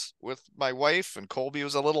house with my wife, and Colby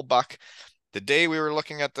was a little buck. The day we were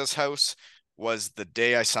looking at this house was the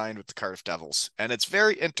day I signed with the Cardiff Devils. And it's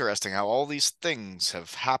very interesting how all these things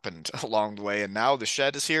have happened along the way. And now the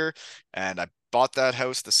shed is here, and I bought that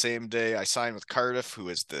house the same day I signed with Cardiff, who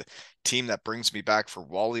is the team that brings me back for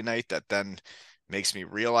Wally night, that then makes me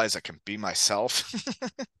realize I can be myself.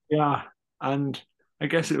 Yeah. And I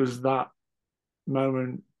guess it was that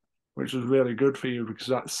moment which was really good for you because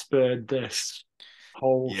that spurred this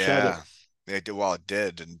whole shed up. Yeah, it did. Well, it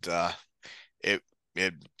did. And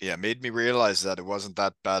it yeah, made me realize that it wasn't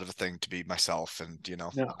that bad of a thing to be myself. And Yeah.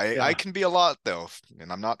 I Yeah. can be a lot though,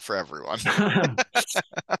 and I'm not for everyone.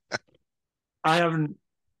 I haven't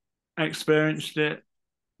experienced it.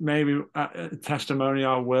 Maybe a testimony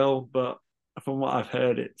I will, but from what I've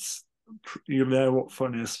heard, it's you know what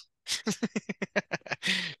fun is.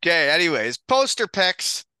 Okay, anyways, poster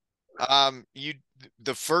pics. You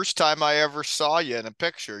the first time I ever saw you in a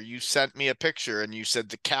picture, you sent me a picture and you said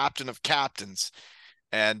the captain of captains.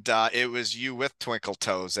 And it was you with Twinkle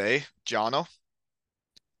Toes, eh, Jono?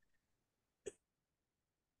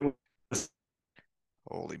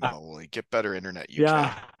 Holy moly, get better internet, UK.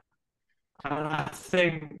 Yeah, and I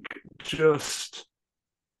think just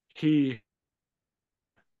he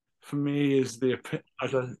for me is the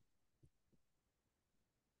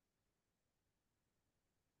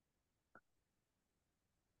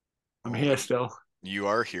I'm Oh, here still. you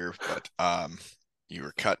are here, but you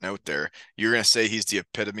were cutting out there. You're gonna say he's the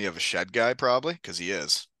epitome of a shed guy, probably, because he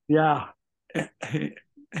is. Yeah, he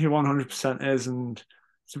 100% is, and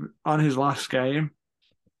on his last game,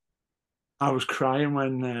 I was crying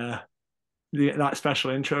when that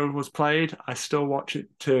special intro was played. I still watch it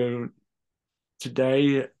to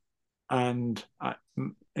today, and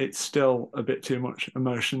it's still a bit too much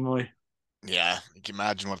emotionally. Yeah, you can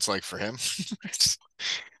imagine what it's like for him.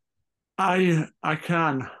 I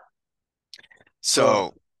can, but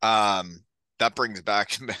So, that brings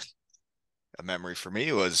back a memory for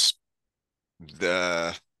me was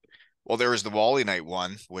the there was the Wally night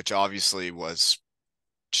one, which obviously was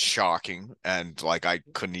shocking, and like I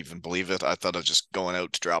couldn't even believe it. I thought I was just going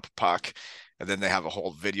out to drop a puck, and then they have a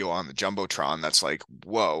whole video on the jumbotron that's like,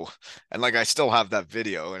 whoa. And like I still have that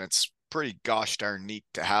video, and it's pretty gosh darn neat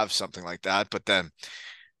to have something like that. But then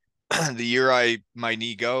the year my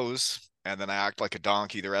knee goes, and then I act like a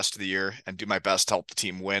donkey the rest of the year and do my best to help the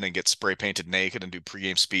team win and get spray painted naked and do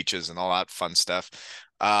pregame speeches and all that fun stuff.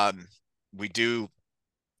 We do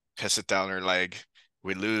piss it down our leg.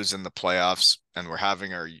 We lose in the playoffs, and we're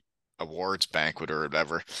having our awards banquet or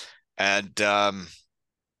whatever. And Todd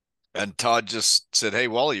just said, "Hey,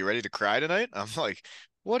 Wally, you ready to cry tonight?" I'm like,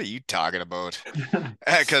 "What are you talking about?"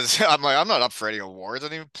 Because I'm like, I'm not up for any awards. I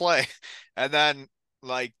didn't even play. And then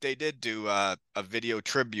like they did do a video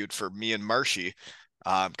tribute for me and Marshy,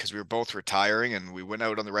 because we were both retiring, and we went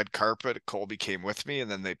out on the red carpet. Colby came with me, and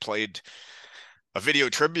then they played a video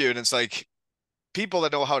tribute. And it's like, people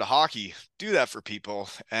that know how to hockey do that for people,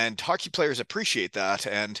 and hockey players appreciate that.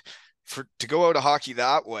 And for to go out of hockey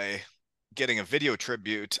that way, getting a video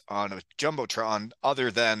tribute on a jumbotron, other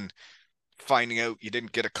than finding out you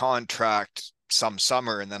didn't get a contract some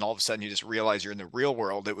summer and then all of a sudden you just realize you're in the real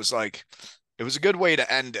world, it was like, it was a good way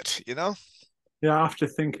to end it. yeah, after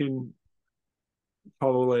thinking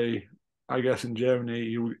probably, I guess in Germany,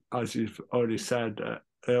 you as you've already said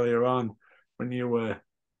earlier on, when you were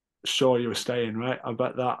sure you were staying, right? I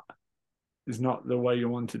bet that is not the way you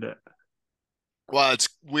wanted it. Well, it's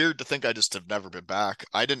weird to think I just have never been back.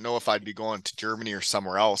 I didn't know if I'd be going to Germany or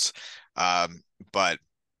somewhere else. But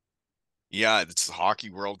yeah, it's the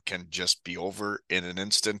hockey world can just be over in an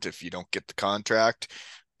instant if you don't get the contract,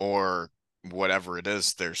 or whatever it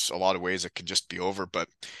is, there's a lot of ways it could just be over, but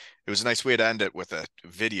it was a nice way to end it with a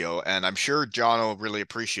video. And I'm sure Jono really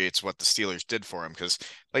appreciates what the Steelers did for him because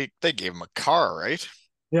like they gave him a car, right?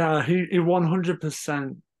 Yeah, he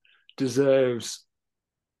 100% deserves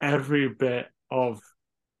every bit of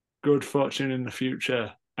good fortune in the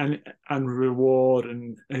future and reward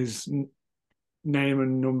and his name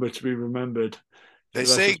and number to be remembered They for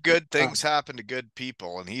the rest say of good time. things happen to good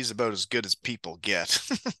people, and he's about as good as people get.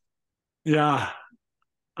 Yeah,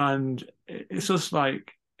 and it's just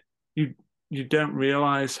like you you don't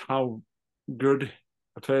realize how good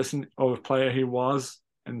a person or a player he was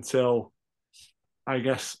until I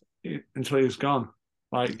guess until he's gone.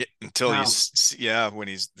 Like Until now, he's yeah, when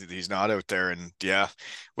he's not out there, and yeah,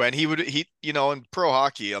 when he in pro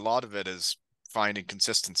hockey, a lot of it is finding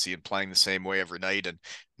consistency and playing the same way every night and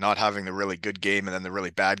not having the really good game and then the really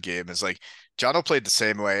bad game is like Jono played the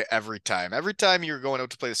same way every time. Every time you were going out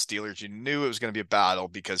to play the Steelers, you knew it was going to be a battle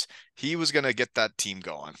because he was going to get that team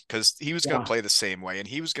going because he was going to yeah, play the same way and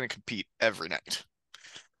he was going to compete every night.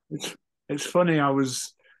 it's it's funny. I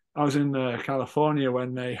was in California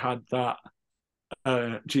when they had that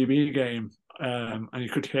GB game, and you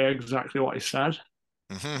could hear exactly what he said.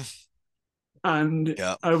 Hmm. And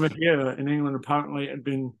Yeah. over here in England, apparently it had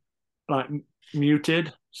been like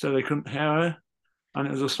muted, so they couldn't hear her. And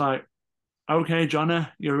it was just like, okay, Johnny,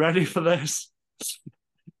 you're ready for this.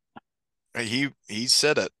 He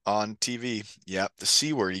said it on TV. Yeah, the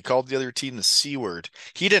C word. He called the other team the C word.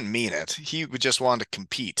 He didn't mean it. He just wanted to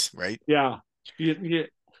compete, right? Yeah, you you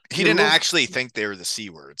He you didn't love actually think they were the C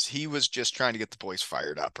words. He was just trying to get the boys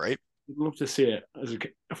fired up, right? you'd love to see it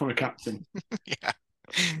from a captain. Yeah.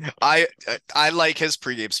 I I like his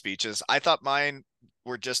pregame speeches. I thought mine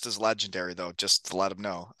were just as legendary though, just to let him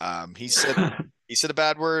know. He said a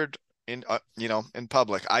bad word in in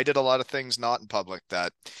public. I did a lot of things not in public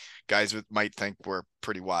that guys might think were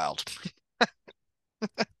pretty wild.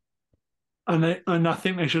 And I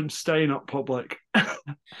think they should stay not public.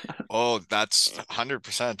 Oh, that's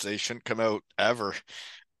 100%. They shouldn't come out ever.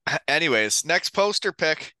 Anyways, next poster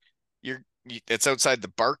pick. It's outside the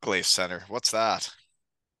Barclays Center. What's that?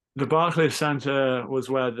 The Barclays Center was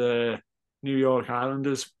where the New York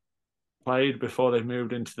Islanders played before they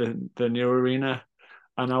moved into the new arena,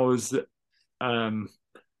 and I was um,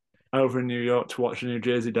 over in New York to watch the New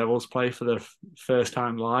Jersey Devils play for the first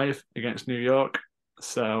time live against New York.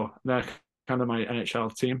 So they're kind of my NHL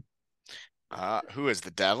team. Who is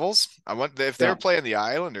the Devils? I wonder if they Yeah, were playing the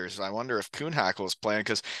Islanders. I wonder if Kuhnhackl was playing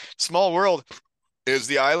because Small World is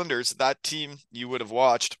the Islanders. That team you would have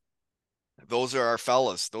watched. Those are our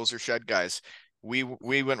fellas. Those are shed guys. We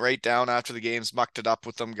went right down after the games, mucked it up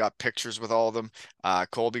with them, got pictures with all of them.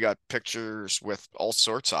 Colby got pictures with all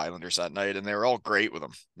sorts of Islanders that night, and they were all great with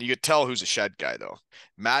them. You could tell who's a shed guy though.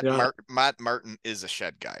 yeah, Matt Martin is a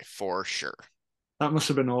shed guy for sure. that must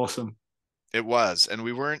have been awesome. It was, and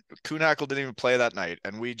we weren't. Kuhnhackl didn't even play that night,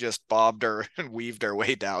 and we just bobbed our and weaved our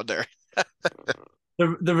way down there.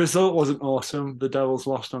 The result wasn't awesome. The Devils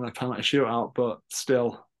lost on a penalty shootout, but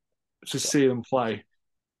still, to see them play,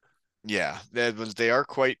 Yeah, they are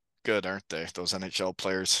quite good, aren't they? Those NHL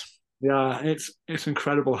players. yeah, it's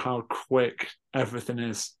incredible how quick everything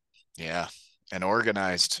is. Yeah, and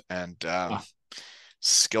organized and Yeah,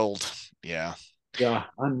 skilled. Yeah. yeah,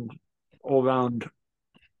 and all round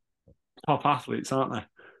top athletes, aren't they?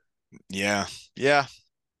 Yeah. Yeah.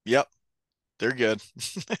 Yep. They're good.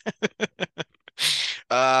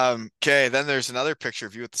 Okay, then there's another picture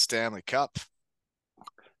of you at the Stanley Cup.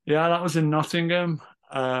 Yeah, that was in Nottingham.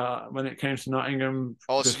 When it came to Nottingham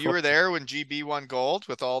Oh, so you before. were there when GB won gold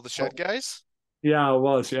with all the shed guys? Yeah, I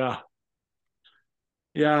was. Yeah,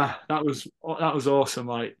 yeah, that was awesome.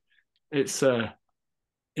 Like it's a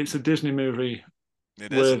it's a Disney movie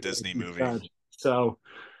It is a worthy, Disney you movie. said. So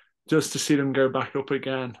just to see them go back up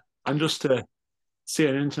again, and just to see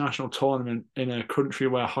an international tournament in a country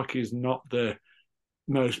where hockey is not the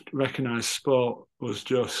most recognized sport was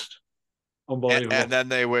just And unbelievable. then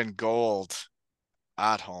they win gold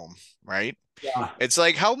at home, right? Yeah, It's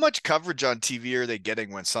like how much coverage on TV are they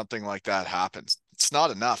getting when something like that happens? It's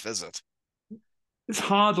not enough, is it? it's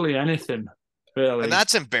hardly anything And really.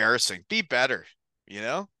 that's embarrassing. Be better, you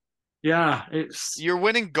know? Yeah, it's You're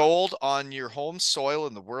winning gold on your home soil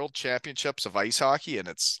in the World Championships of ice hockey, and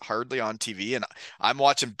it's hardly on TV. And I'm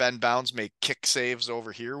watching Ben Bounds make kick saves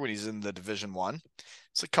over here when he's in the Division One.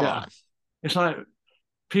 It's like, come yeah, on. it's like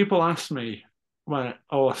people ask me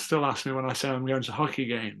or still ask me when I say I'm going to hockey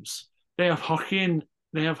games. They have hockey in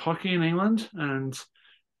they have hockey in England, and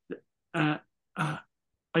uh, uh,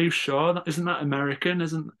 are you sure that isn't that American?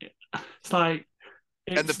 Isn't it? It's like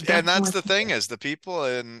And It's that's definitely, the thing is the people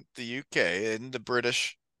in the UK, in the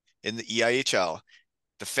British, in the EIHL,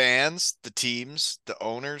 the fans, the teams, the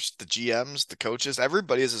owners, the GMs, the coaches,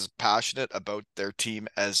 everybody is as passionate about their team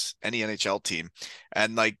as any NHL team.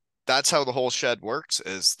 And like that's how the whole shed works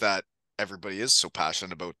is that everybody is so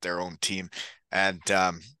passionate about their own team. And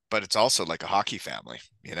but it's also like a hockey family,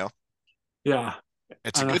 you know? yeah.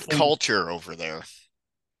 It's a And I good think, culture over there.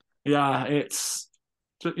 yeah,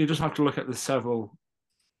 you just have to look at the several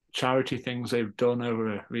charity things they've done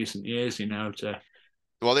over recent years,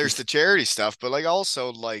 Well, there's to the charity stuff, but like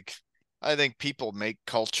also like I think people make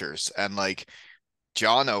cultures and like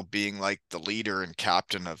Jono being like the leader and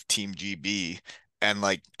captain of Team GB and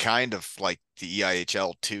like kind of like the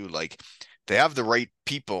EIHL too, like they have the right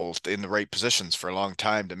people in the right positions for a long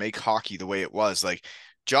time to make hockey the way it was. Like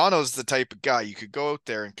Jono's the type of guy you could go out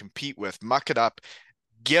there and compete with, muck it up,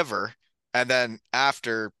 give her, and then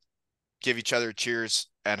after give each other cheers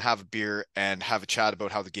and have a beer and have a chat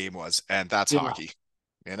about how the game was. And that's yeah, hockey,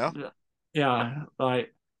 you know? yeah,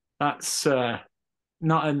 like that's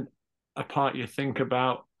not a part you think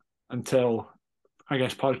about until I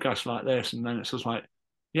guess podcasts like this, and then it's just like,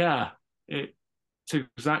 yeah, it's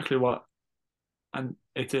exactly what and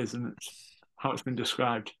it is, and it's how it's been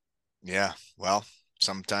described. Yeah. Well,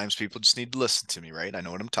 sometimes people just need to listen to me, right? I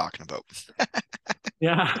know what I'm talking about.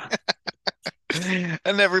 Yeah,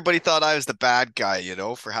 And everybody thought I was the bad guy,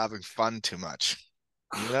 for having fun too much.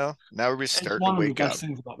 Now everybody's it's starting to one of the wake up. best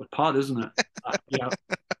things about the pod, isn't it? Yeah,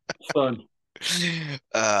 fun.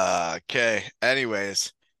 Okay.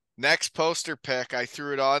 Anyways, next poster pick, I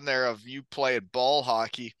threw it on there of you playing ball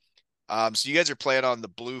hockey. So you guys are playing on the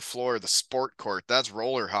blue floor, the sport court. That's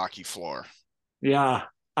roller hockey floor. Yeah,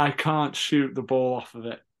 I can't shoot the ball off of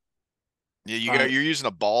it. Yeah, Like, you're using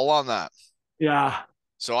a ball on that. yeah,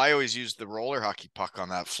 So I always used the roller hockey puck on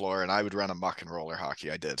that floor, and I would run a muck and roller hockey.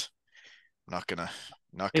 I did. Not gonna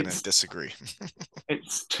it's disagree.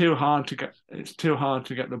 it's too hard to get. It's too hard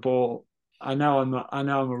to get the ball. I know I'm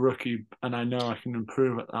a rookie, and I know I can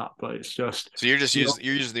improve at that. But it's just, So you're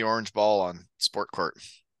using the orange ball on sport court.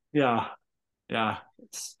 yeah, yeah.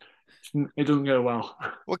 It doesn't go well.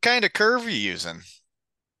 What kind of curve are you using?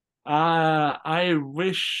 I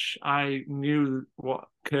wish I knew what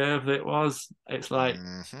curve it was. It's like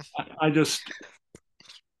Hmm. I just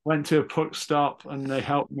went to a puck stop and they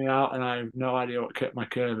helped me out, and I have no idea what my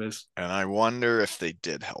curve is. And I wonder if they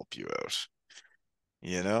did help you out.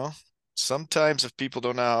 You know, sometimes if people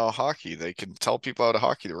don't know how hockey, they can tell people how to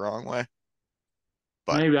hockey the wrong way.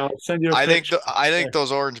 But Maybe I'll send you a picture. I think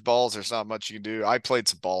those orange balls, there's not much you can do. I played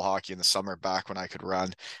some ball hockey in the summer back when I could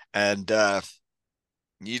run, and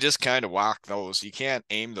you just kind of whack those. You can't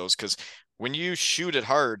aim those because when you shoot it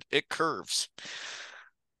hard, it curves,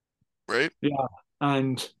 right? Yeah,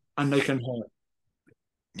 and they can hurt.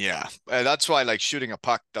 Yeah, and that's why like shooting a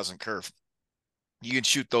puck doesn't curve. You can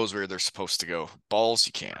shoot those where they're supposed to go. Balls,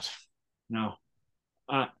 you can't. No,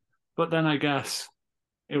 uh, but then I guess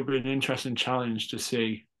it would be an interesting challenge to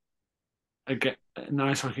see a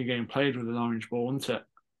nice hockey game played with an orange ball, wouldn't it?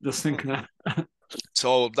 Just thinking that.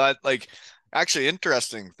 So that like actually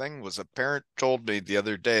interesting thing was a parent told me the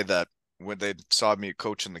other day that when they saw me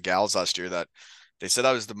coaching the gals last year that they said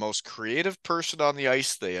I was the most creative person on the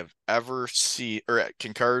ice they have ever seen or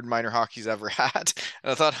Kincard minor hockey's ever had.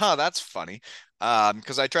 And I thought, huh, that's funny.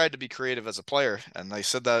 Because I tried to be creative as a player and they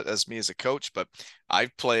said that as me as a coach, but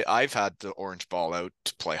I've had the orange ball out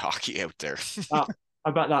to play hockey out there. uh,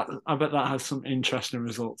 I bet that has some interesting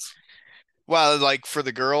results. Well, like for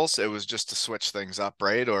the girls, it was just to switch things up,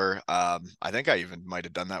 right? Or I think I even might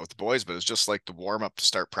have done that with the boys, but it was just like the warm up to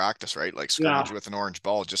start practice, right? Like Yeah, scrimmage with an orange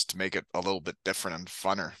ball just to make it a little bit different and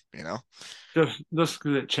funner, you know? just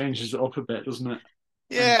because it changes it up a bit, doesn't it?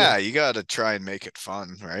 And Yeah, you got to try and make it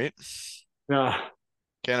fun, right? yeah,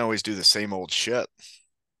 Can't always do the same old shit.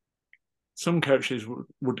 some coaches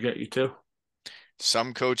would get you to.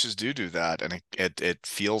 Some coaches do that, and it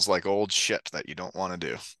feels like old shit that you don't want to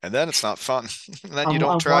do. And then it's not fun. And then you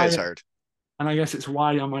don't And try as why? hard. And I guess it's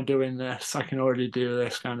why am I doing this? I can already do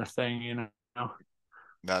this kind of thing,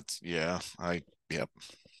 Yeah, yep,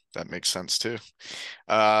 that makes sense too.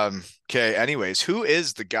 Okay, anyways, who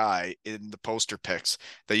is the guy in the poster pics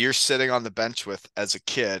that you're sitting on the bench with as a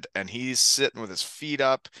kid and he's sitting with his feet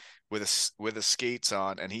up with his skates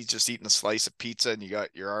on and he's just eating a slice of pizza and you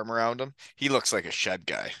got your arm around him? He looks like a shed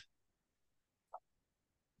guy.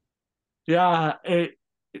 Yeah,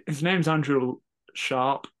 his name's Andrew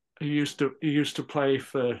Sharp. He used to play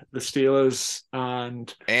for the Steelers,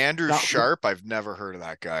 and Andrew that Sharp, I've never heard of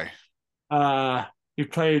that guy. uh, he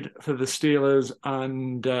played for the Steelers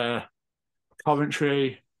and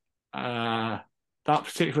Coventry. that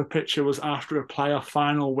particular picture was after a playoff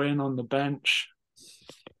final win on the bench,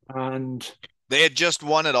 and They had just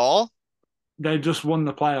won it all. they just won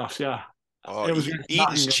the playoffs. Yeah, Oh, it was against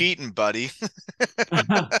eating's Nottingham. cheating, buddy.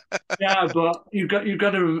 Yeah, but you've got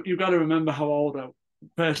to remember how old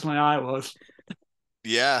personally I was.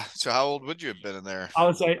 Yeah. So how old would you have been in there? I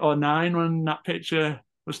was 8 or 9 when that picture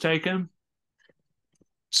was taken.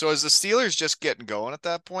 So is the Steelers just getting going at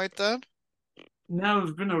that point then? No,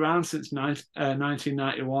 they've been around since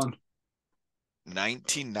 1991.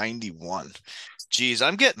 1991. Geez,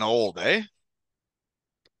 I'm getting old, eh?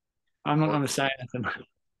 I'm not Or going to say anything.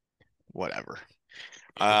 whatever.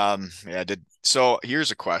 Yeah, so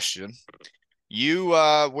here's a question. You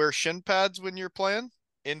wear shin pads when you're playing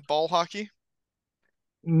in ball hockey?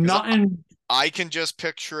 Because Not in. I can just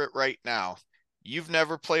picture it right now. You've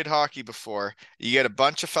never played hockey before. You get a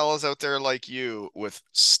bunch of fellas out there like you with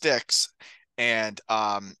sticks, and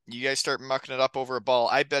you guys start mucking it up over a ball.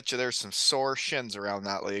 I bet you there's some sore shins around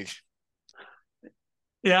that league.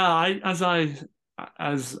 Yeah, as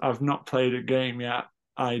I've not played a game yet,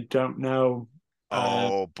 I don't know.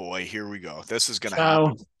 Oh boy, here we go. This is gonna So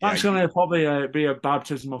happen. Yeah, that's going to probably be a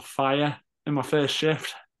baptism of fire in my first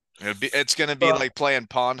shift. it's gonna be But like playing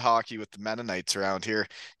pond hockey with the Mennonites around here.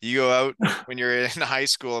 You go out when you're in high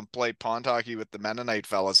school and play pond hockey with the Mennonite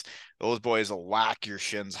fellas. Those boys will whack your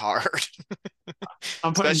shins hard,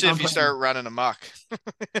 I'm putting especially I'm if you putting start running amok.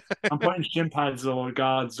 I'm putting shin pads or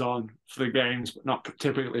guards on for the games, but not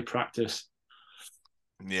typically practice.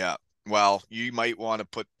 Yeah. Well, you might want to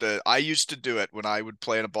put I used to do it when I would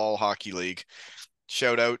play in a ball hockey league.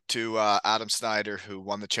 Shout out to Adam Snyder who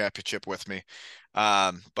won the championship with me.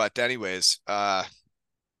 But anyways,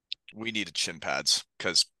 we needed shin pads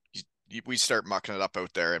because we start mucking it up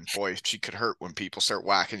out there, and boy, she could hurt when people start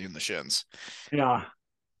whacking you in the shins. Yeah,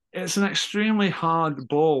 it's an extremely hard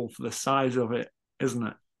ball for the size of it, isn't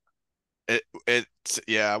it?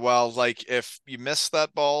 Yeah, well, like if you miss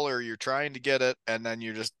that ball or you're trying to get it, and then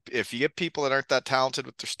if you get people that aren't that talented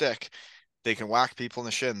with their stick, they can whack people in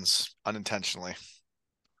the shins unintentionally.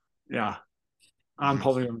 Yeah, I'm Mhm.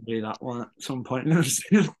 probably going to do that one at some point in the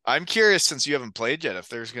season. I'm curious since you haven't played yet if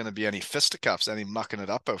there's going to be any fisticuffs, any mucking it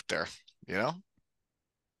up out there, you know?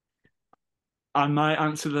 I might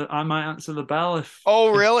answer the bell Oh,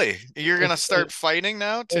 really? You're if gonna start fighting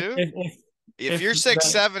now if too? if if, If if you're six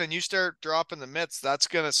they seven and you start dropping the mitts, that's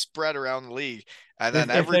gonna spread around the league, and then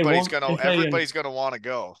if they want everybody's gonna want to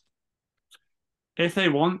go. if they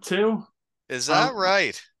want to, Is that I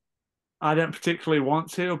right? I don't particularly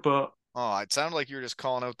want to, but Oh, it sounded like you were just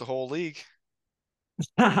calling out the whole league.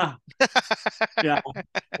 yeah,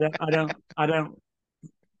 I don't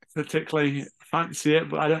particularly fancy it,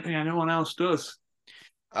 but I don't think anyone else does.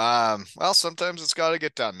 Well, sometimes it's got to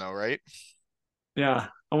get done though, right? Yeah,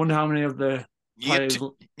 I wonder how many of the You get two,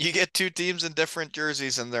 players. you get two teams in different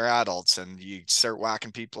jerseys and they're adults, and you start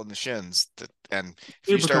whacking people in the shins. And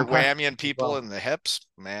if you Super start competitive whammying as people well. in the hips,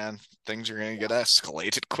 man, things are gonna get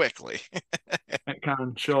escalated quickly. It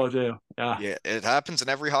can sure do. Yeah, Yeah, it happens in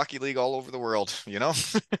every hockey league all over the world, you know?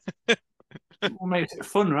 what makes it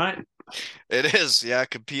fun, right? It is. Yeah,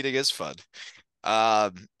 competing is fun.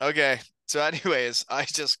 Okay. So anyways, I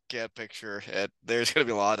just can't picture it. There's gonna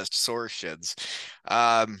be a lot of sore shins.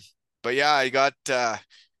 Um, but yeah, I got the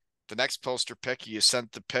next poster pic. You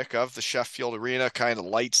sent the pic of the Sheffield Arena, kind of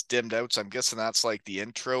lights dimmed out. So I'm guessing that's like the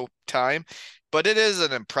intro time. But it is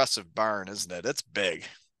an impressive barn, isn't it? It's big.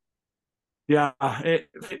 Yeah,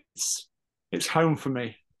 it's home for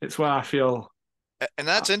me. It's where I feel. And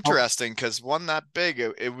that's interesting because one that big,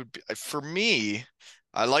 it would be for me.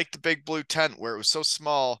 I like the big blue tent where it was so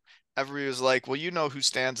small. Everybody was like, "Well, you know who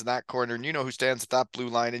stands in that corner, and you know who stands at that blue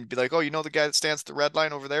line," and you'd be like, "Oh, you know the guy that stands at the red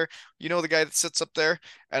line over there. You know the guy that sits up there."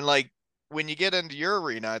 And like when you get into your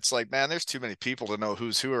arena, it's like, man, there's too many people to know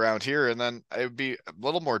who's who around here, and then it would be a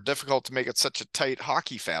little more difficult to make it such a tight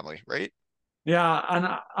hockey family, right? Yeah, and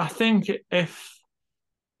I think if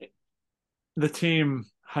the team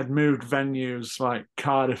had moved venues like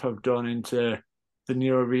Cardiff have done into the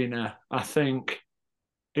new arena, I think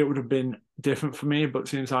it would have been different for me. But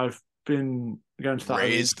since I've been going to that arena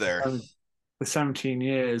Raised there. for 17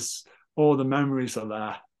 years, all the memories are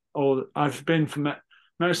there. All I've been for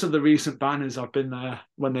most of the recent banners. I've been there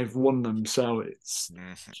when they've won them, so it's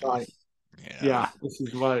Mhm. like, Yeah. yeah, this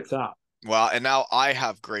is where it's at. Well, and now I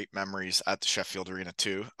have great memories at the Sheffield Arena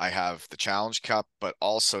too. I have the Challenge Cup, but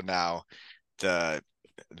also now the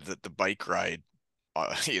the bike ride.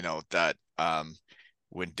 That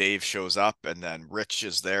when Dave shows up and then Rich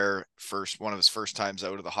is there first, one of his first times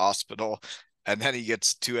out of the hospital, And then he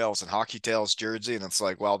gets 2 L's in Hockey Tales jersey, and it's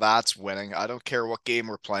like, well, that's winning. I don't care what game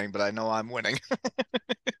we're playing, but I know I'm winning.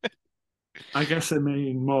 I guess they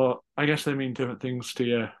mean more. I guess they mean different things to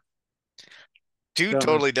you, Two don't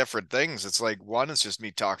they? totally different things. It's like one is just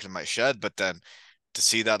me talking to my shed, but then to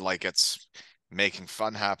see that like it's making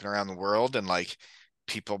fun happen around the world and like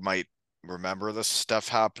people might remember this stuff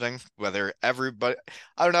happening, whether everybody,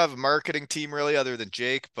 I don't have a marketing team really other than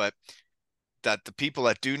Jake, but that the people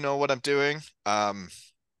that do know what I'm doing,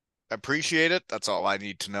 appreciate it. That's all I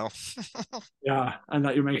need to know. Yeah, and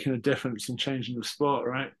that you're making a difference in changing the sport,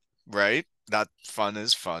 right? Right? That fun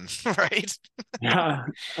is fun, right? Yeah,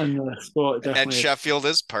 and the sport And definitely. Sheffield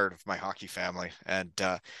is part of my hockey family. And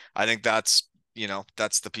I think that's,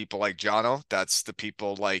 that's the people like Jono. That's the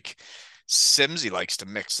people like Simmsey likes to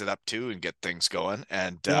mix it up too and get things going.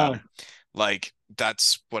 And Yeah, like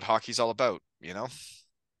that's what hockey's all about.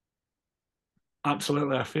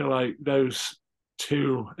 absolutely. I feel like those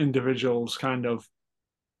two individuals kind of.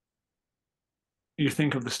 You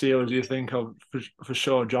think of the Steelers, you think of for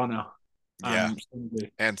sure Jono Yeah. and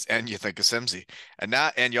Simmsey. And you think of Simmsey.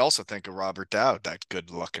 And you also think of Robert Dowd, that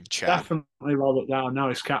good looking chap. Definitely Robert Down. Now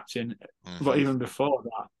he's captain, but Hmm. even before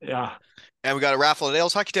that, yeah, And we got a raffle at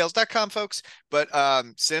hockeytales.com, folks. But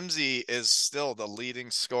Simmsy is still the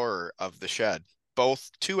leading scorer of the shed.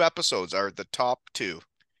 Both 2 episodes are the top 2.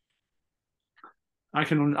 I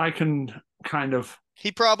can kind of.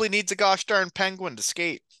 He probably needs a gosh darn penguin to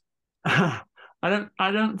skate. I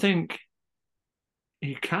don't think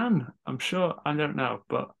he can. I'm sure. I don't know,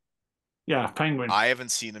 but yeah, penguin. I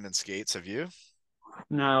haven't seen him in skates, have you?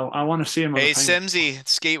 No, I want to see him on a Hey, penguin. Simsy,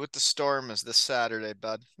 Skate with the Storm is this Saturday,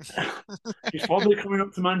 bud. He's probably coming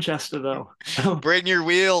up to Manchester though. Bring your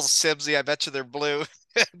wheels, Simsy. I bet you they're blue.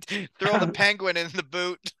 Throw the penguin in the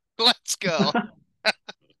boot. Let's go.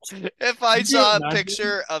 If I Could you saw a imagine?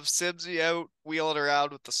 picture of Simsy out wheeling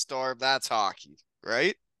around with the Storm, that's hockey,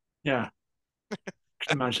 right? Yeah,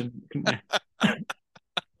 could imagine, couldn't you?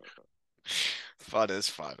 Fun is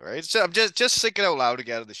fun, right? So I'm just thinking out loud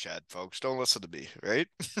again in the shed, folks. Don't listen to me, right?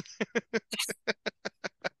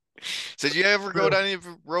 So did you ever go to any of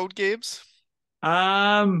the road games?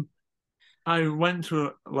 Um, I went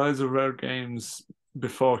to loads of road games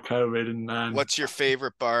before COVID, and then What's your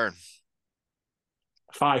favorite barn?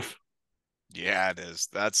 Fife. Yeah, it is.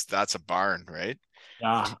 That's a barn, right?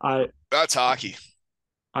 Yeah, I That's hockey.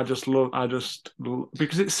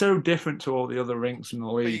 because it's so different to all the other rinks in the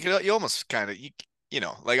But league. you almost kind of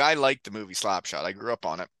like I like the movie Slapshot. I grew up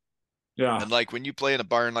on it. Yeah, And like when you play in a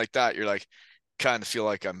barn like that, you're like kind of feel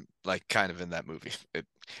like I'm like kind of in that movie.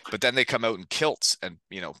 But then they come out in kilts and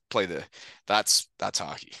play that's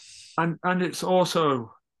hockey. and it's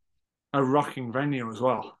also a rocking venue as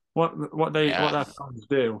well. What Yeah. their fans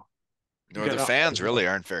do to No, get their that fans place really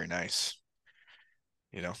up. aren't very nice.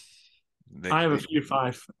 You know, they, I have a they few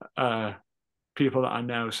Fife people that I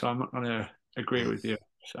know, so I'm not going to agree mm. with you.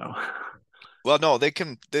 So Well, no, they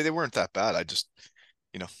weren't that bad. I just,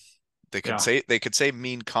 you know, yeah, they could say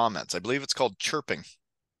mean comments. I believe it's called chirping.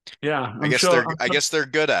 yeah, I I'm guess sure. they're I guess they're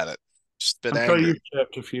good at it. Just a bit I'm sure angry. you've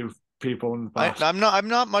chirped a few people in the I past. I'm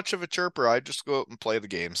not much of a chirper. I just go out and play the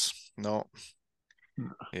games. No.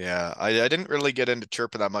 Yeah, I didn't really get into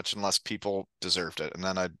chirping that much unless people deserved it, and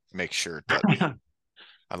then I'd make sure that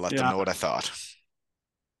I let them Yeah, know what I thought.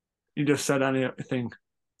 you just said anything,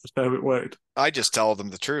 so it worked. I just tell them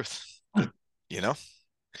the truth. That, you know,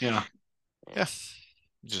 Yeah. yeah,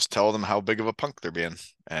 just tell them how big of a punk they're being,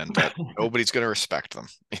 and that nobody's gonna respect them.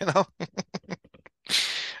 You know.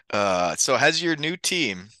 So has your new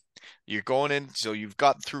team, you're going in, so you've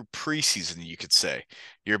gotten through preseason, you could say.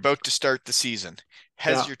 You're about to start the season.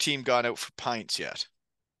 Has Yeah. your team gone out for pints yet?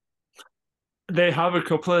 They have a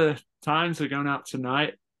couple of times they're going out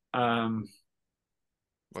tonight. Um,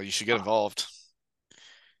 Well, you should get involved.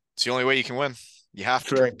 It's the only way you can win. You have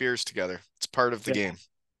to drink true. beers together. It's part of the Yeah. game.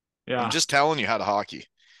 I'm Yeah. just telling you how to hockey.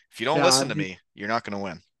 If you don't Yeah. listen to me, you're not going to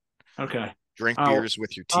win. Okay. Drink I'll beers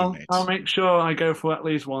with your I'll teammates. make sure I go for at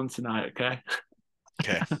least one tonight, okay?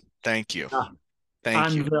 Okay. Thank you. Yeah.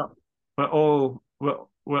 Thank you. And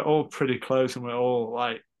we're all pretty close and we're all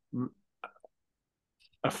like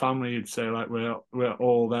a family, you'd say, like we're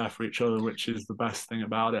all there for each other, which is the best thing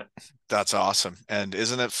about it. That's awesome. And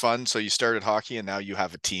isn't it fun? So you started hockey and now you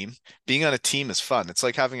have a team. Being on a team is fun. It's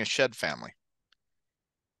like having a shed family.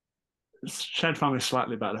 Shed family is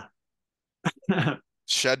slightly better.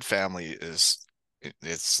 Shed family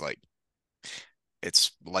it's like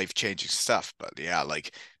it's life-changing stuff. But yeah,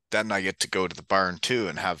 like then I get to go to the barn too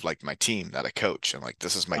and have like my team that I coach and like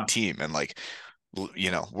this is my Yeah. team and like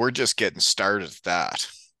we're just getting started at that.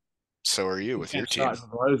 So are you You with your get team. started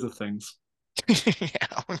with loads of things.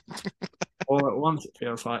 Yeah. All at once, it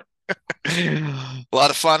feels like. A lot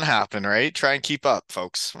of fun happen, right? Try and keep up,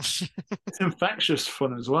 folks. It's infectious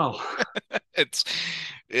fun as well. It's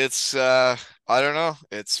it's I don't know.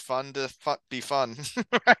 It's fun to be fun,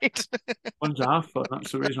 right? Fun to have fun.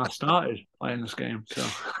 That's the reason I started playing this game.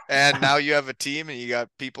 So, And now you have a team and you got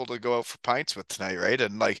people to go out for pints with tonight, right?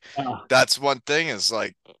 And like yeah, that's one thing is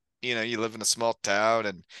like, you live in a small town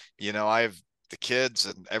and I have the kids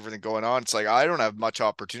and everything going on. It's like I don't have much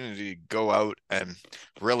opportunity to go out and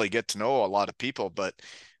really get to know a lot of people, but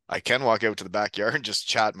I can walk out to the backyard and just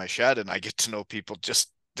chat in my shed and I get to know people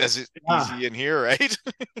just as yeah. easy in here, right?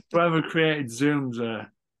 Whoever created Zoom's a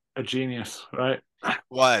genius, right?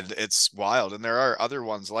 What? It's wild. And there are other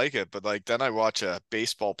ones like it, but like then I watch a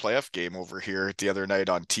baseball playoff game over here the other night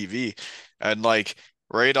on TV and like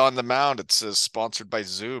right on the mound it says sponsored by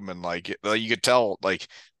Zoom and like you could tell like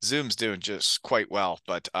Zoom's doing just quite well,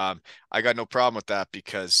 but I got no problem with that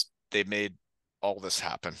because they made all this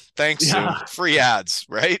happen. Thanks, Zoom. Yeah, Free ads,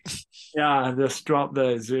 right? yeah. Just drop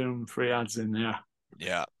the Zoom free ads in there.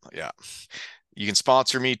 Yeah, yeah. You can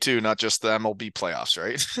sponsor me too, not just the MLB playoffs,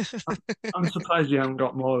 right? I'm surprised you haven't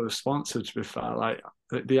got more of a sponsor. To be fair, like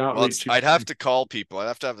the Well, outreach. I'd have to call people. I'd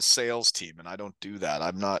have to have a sales team, and I don't do that.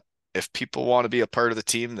 I'm not. If people want to be a part of the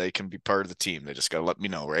team, they can be part of the team. They just gotta let me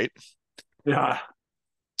know, right? Yeah,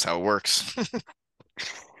 That's how it works.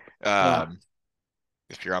 yeah. um,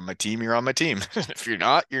 if you're on my team, you're on my team. If you're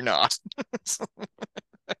not, you're not.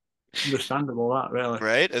 Understandable that really.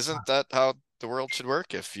 Right? Isn't that how the world should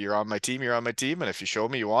work? If you're on my team, you're on my team, and if you show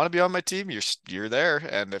me you want to be on my team, you're there.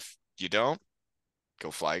 And if you don't,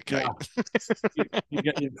 go fly a Yeah, kite. you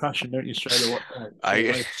get the impression, don't you, straight away? Straight I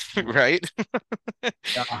away. right.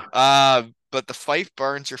 Yeah, But the Fife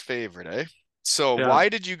Barn's your favorite, eh? So yeah, why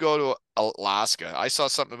did you go to Alaska? I saw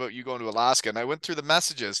something about you going to Alaska, and I went through the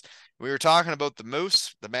messages. We were talking about the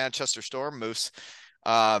moose, the Manchester Storm moose,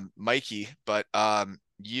 Mikey, but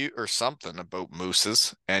you or something about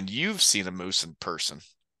mooses, and you've seen a moose in person.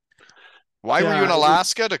 Why were you in yeah.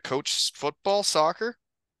 Alaska to coach football, soccer?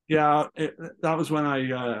 Yeah, that was when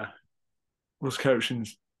I was coaching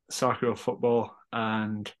soccer or football,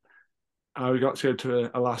 and I got to go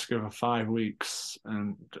to Alaska for 5 weeks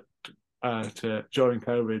and to during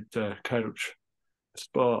COVID to coach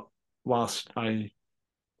sport whilst I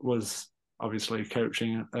was obviously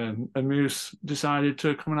coaching. And Moose decided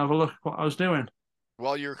to come and have a look at what I was doing.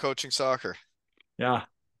 While you were coaching soccer. Yeah,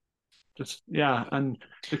 yeah. And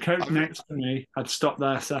the coach I've, next to me had stopped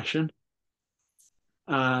their session,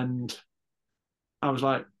 and I was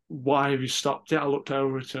like, "Why have you stopped it?" I looked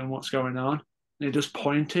over to him, "What's going on?" And he just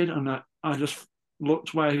pointed, and I just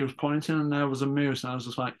looked where he was pointing, and there was a moose, and I was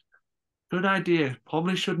just like, "Good idea.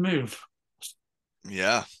 Probably should move."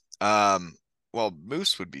 yeah. Well,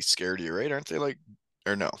 moose would be scared of you, right? Aren't they like,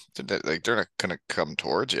 or no, like they're not gonna come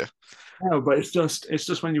towards you. No, but it's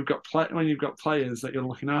just when you've got players that you're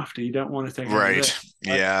looking after, you don't want to take any Right. risks.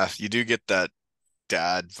 Right? Yeah, you do get that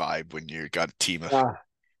dad vibe when you got a team of Yeah.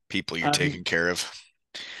 people you're And taking care of.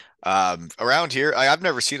 Around here, I've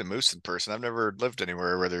never seen a moose in person. I've never lived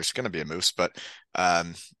anywhere where there's going to be a moose, but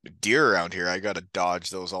um, deer around here, I got to dodge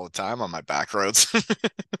those all the time on my back roads.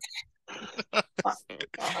 I,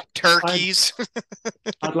 I'd Turkeys.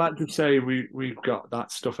 I'd like to say we've got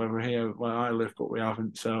that stuff over here where I live, but we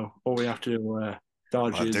haven't. So all we have to do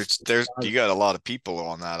dodge Well, is there's you got a lot of people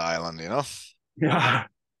on that island, you know? yeah,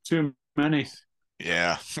 too many.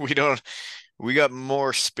 Yeah, we got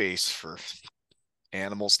more space for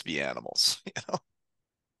animals to be animals, you know?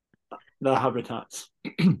 Their habitats.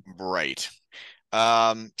 Right.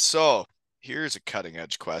 So here's a cutting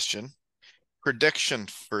edge question. Prediction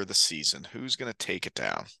for the season. Who's gonna take it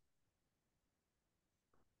down?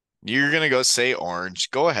 You're gonna go say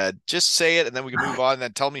orange. Go ahead. Just say it and then we can move on and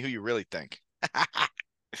then tell me who you really think.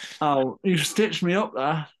 Oh, you stitched me up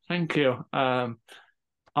there. Thank you.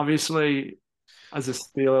 Obviously, as a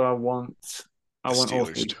Steeler, I The want all Steelers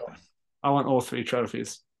three. too. I want all three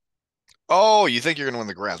trophies. Oh, you think you're gonna win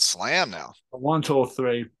the Grand Slam now? I want all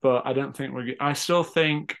three, but I don't think we're. I still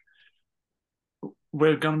think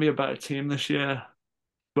we're going to be a better team this year,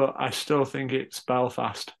 but I still think it's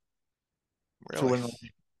Belfast to Really? win the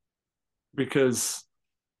league because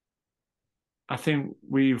I think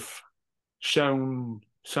we've shown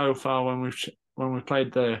so far when we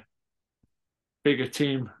played the bigger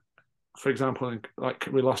team. For example, like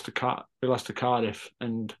we lost to Cardiff,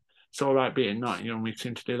 and it's all right beating Nottingham. We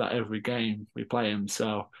seem to do that every game we play them.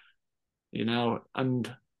 So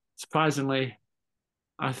and surprisingly,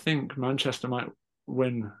 I think Manchester might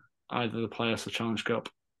win either the Playoffs or Challenge Cup.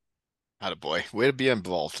 Attaboy. Way to be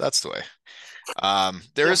involved. That's the way.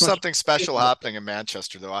 There is That's something special my happening in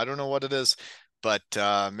Manchester, though. I don't know what it is, but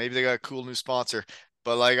maybe they got a cool new sponsor.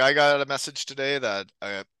 But like, I got a message today that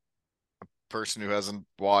a person who hasn't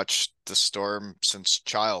watched the Storm since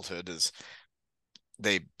childhood is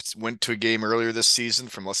they went to a game earlier this season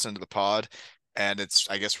from listening to the pod, and it's,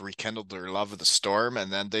 I guess, rekindled their love of the Storm,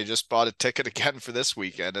 and then they just bought a ticket again for this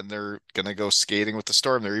weekend, and they're gonna go skating with the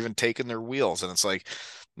Storm. They're even taking their wheels, and it's like,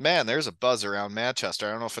 man, there's a buzz around Manchester.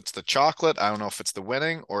 I don't know if it's the chocolate, I don't know if it's the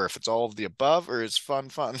winning, or if it's all of the above, or it's fun.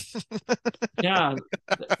 Yeah,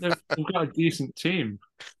 they've got a decent team.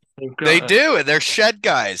 They've They got a do, and they're shed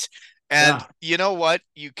guys. And yeah, you know what?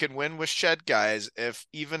 You can win with shed guys if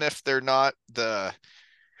even if they're not the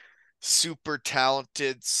super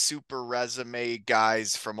talented, super resume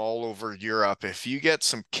guys from all over Europe. If you get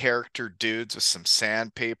some character dudes with some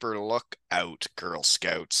sandpaper, look out, Girl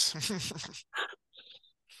Scouts.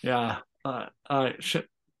 yeah.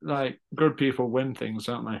 Like good people win things,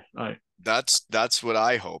 don't they? Like That's what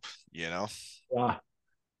I hope, you know. yeah,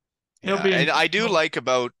 it'll Yeah, be and I do interesting. like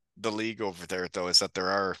about the league over there though is that there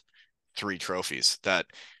are three trophies that,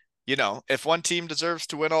 if one team deserves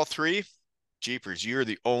to win all three, jeepers, you're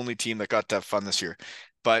the only team that got to have fun this year.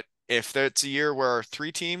 But if it's a year where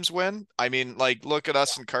three teams win, I mean, like, look at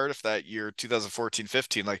us in Cardiff that year,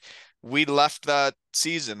 2014-15. Like, we left that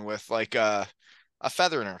season with like a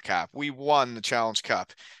feather in our cap. We won the Challenge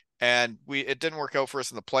Cup, and it didn't work out for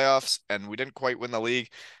us in the playoffs, and we didn't quite win the league,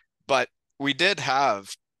 but we did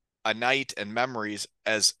have a night and memories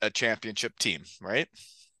as a championship team, right?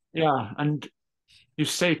 Yeah, and you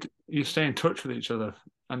stay in touch with each other,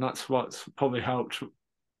 and that's what's probably helped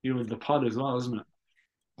you with the pod as well, isn't it?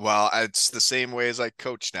 Well, it's the same way as I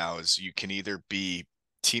coach now is you can either be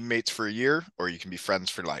teammates for a year or you can be friends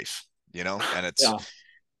for life, and Yeah,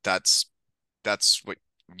 that's that's what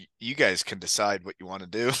you guys can decide what you want to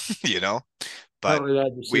do, but totally their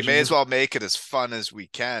we decision, may as isn't well make it as fun as we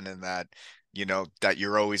can in that, that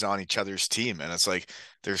you're always on each other's team. And it's like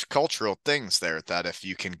there's cultural things there that if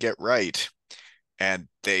you can get right and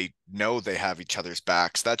they know they have each other's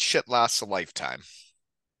backs, that shit lasts a lifetime.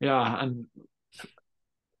 it? Yeah, and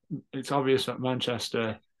it's obvious that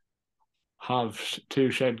Manchester have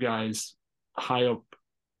two shed guys high up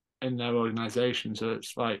in their organisation, so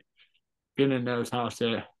it's like Gunnar knows how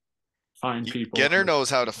to find people. Genner knows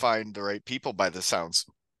how to find the right people by the sounds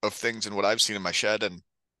of things and what I've seen in my shed. And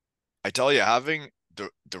I tell you, having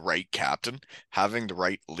the right captain, having the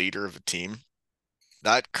right leader of a team,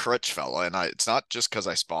 that Crutch fella, and it's not just because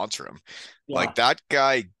I sponsor him. Yeah, Like that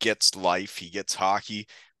guy gets life, he gets hockey,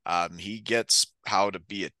 he gets how to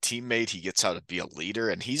be a teammate, he gets how to be a leader,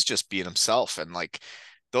 and he's just being himself. And like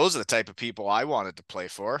those are the type of people I wanted to play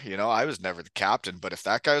for. I was never the captain, but if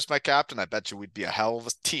that guy was my captain, I bet you we'd be a hell of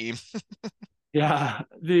a team. yeah.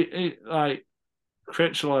 Like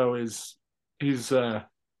Critchlow he's a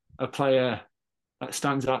player that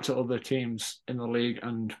stands out to other teams in the league,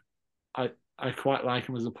 and I quite like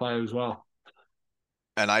him as a player as well.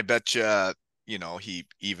 And I bet he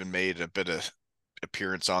even made a bit of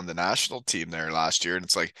appearance on the national team there last year. And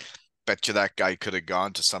it's like, bet you that guy could have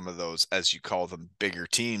gone to some of those, as you call them, bigger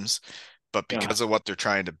teams. But Yeah, because of what they're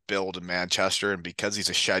trying to build in Manchester, and because he's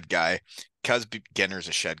a shed guy, because Ginner's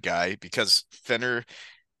a shed guy, because Finner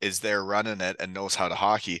is there running it and knows how to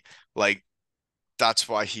hockey, like that's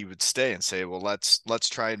why he would stay and say, well, let's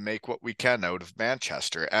try and make what we can out of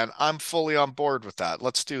Manchester. And I'm fully on board with that.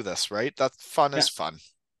 Let's do this, right? That fun yeah. is fun.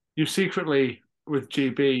 You secretly with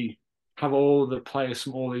GB have all the players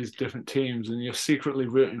from all these different teams, and you're secretly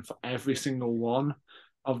rooting for every single one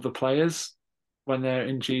of the players when they're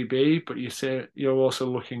in GB. But you're also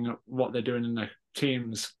looking at what they're doing in their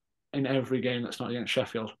teams in every game that's not against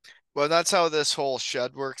Sheffield. Well, that's how this whole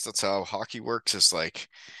shed works. That's how hockey works. It's like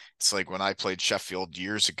when I played Sheffield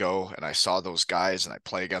years ago and I saw those guys and I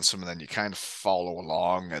play against them, and then you kind of follow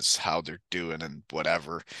along as how they're doing and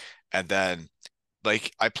whatever. And then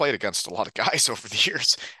like I played against a lot of guys over the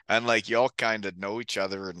years, and like you all kind of know each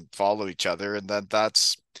other and follow each other, and then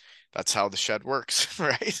that's how the shed works,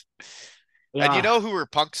 right? And you Yeah, know who were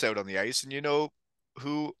punks out on the ice, and you know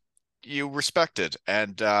who you respected.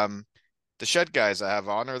 And the shed guys I have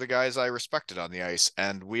on are the guys I respected on the ice.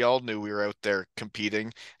 And we all knew we were out there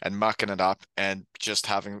competing and mucking it up and just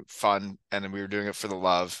having fun. And we were doing it for the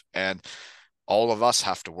love. And all of us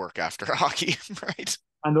have to work after hockey, right?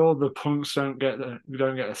 and all the punks don't get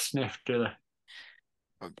a sniff, do they?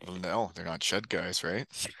 Well, no, they're not shed guys, right?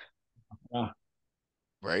 Yeah,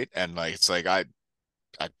 Right. And like it's like I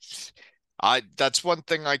that's one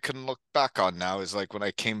thing I can look back on now is like when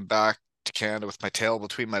I came back to Canada with my tail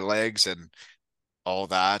between my legs and all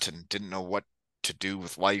that and didn't know what to do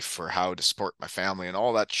with life or how to support my family and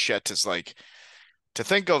all that shit is like to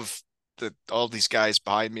think of all these guys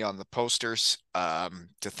behind me on the posters,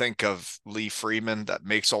 to think of Lee Freeman that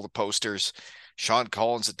makes all the posters, Sean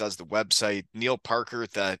Collins that does the website, Neil Parker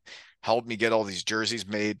that helped me get all these jerseys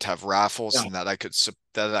made to have raffles Yeah. and that I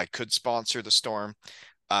could sponsor the Storm.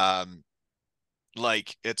 Um,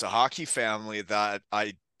 like it's a hockey family that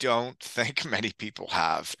I don't think many people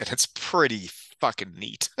have, and it's pretty fucking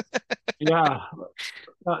neat. Yeah,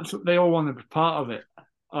 they all want to be part of it.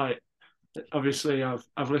 Like, obviously,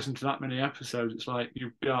 I've listened to that many episodes. It's like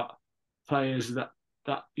you've got players that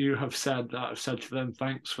you have said that have said to them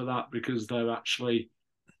thanks for that because they're actually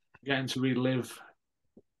getting to relive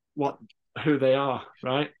what who they are,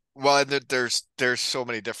 right? Well, and there's so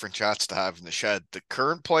many different chats to have in the shed. The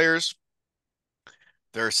current players,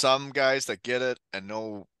 there are some guys that get it and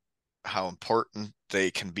know how important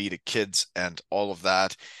they can be to kids and all of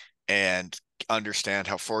that, and understand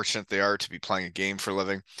how fortunate they are to be playing a game for a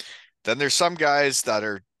living. Then there's some guys that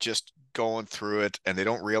are just going through it and they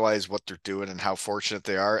don't realize what they're doing and how fortunate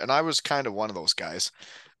they are. And I was kind of one of those guys.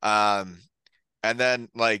 Um, and then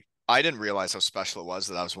like I didn't realize how special it was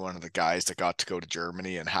that I was one of the guys that got to go to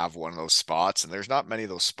Germany and have one of those spots. And there's not many of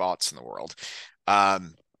those spots in the world.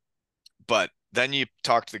 Um, but then you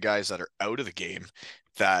talk to the guys that are out of the game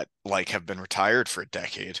that like have been retired for a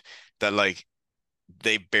decade that like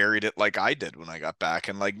they buried it like I did when I got back.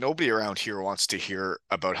 And like nobody around here wants to hear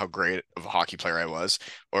about how great of a hockey player I was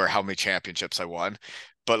or how many championships I won.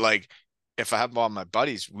 But like if I have all my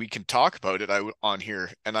buddies, we can talk about it on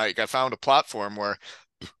here. And I found a platform where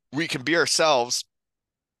we can be ourselves.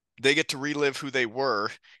 They get to relive who they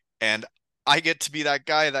were, and I get to be that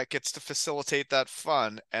guy that gets to facilitate that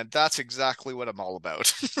fun. And that's exactly what I'm all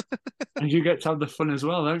about. And you get to have the fun as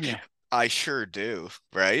well, don't you? I sure do,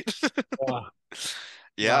 right? Yeah,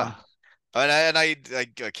 Yeah. yeah, And I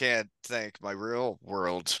can't thank my real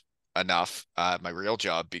world enough, my real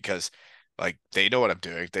job, because like they know what I'm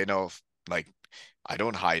doing. They know like I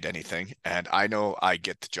don't hide anything, and I know I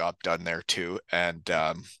get the job done there too. And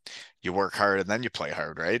you work hard and then you play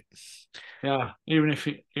hard, right? yeah. Even if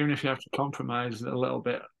you have to compromise a little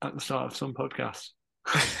bit at the start of some podcasts.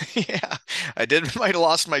 Yeah, I did might have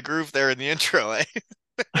lost my groove there in the intro, eh?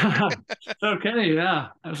 Okay, yeah.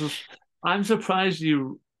 I'm surprised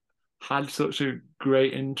you had such a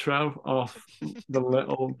great intro of the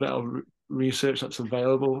little bit of research that's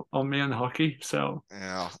available on me and hockey. So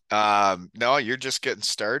Yeah. No, you're just getting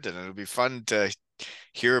started, and it'll be fun to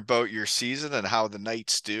hear about your season and how the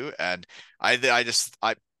Knights do. And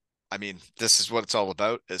I mean, this is what it's all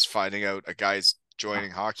about: is finding out a guy's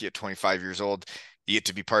joining hockey at 25 years old. You get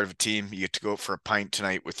to be part of a team. You get to go out for a pint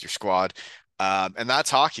tonight with your squad, and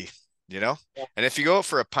that's hockey, you know. And if you go out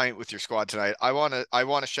for a pint with your squad tonight, I want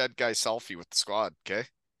a shed guy selfie with the squad. Okay,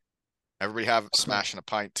 everybody have okay, smashing a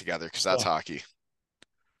pint together because that's yeah. hockey.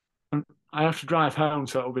 And I have to drive home,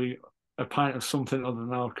 so it'll be a pint of something other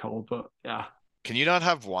than alcohol. But yeah, Can you not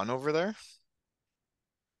have one over there?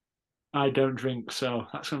 I don't drink, so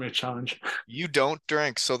that's gonna be a challenge. You don't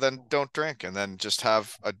drink, so then don't drink, and then just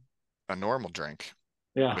have a normal drink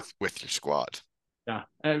Yeah, with your squad. yeah.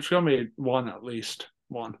 It's gonna be one at least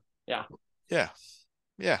one. Yeah, Yeah,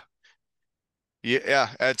 yeah, yeah.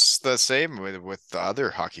 It's the same with the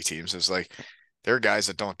other hockey teams. It's like there are guys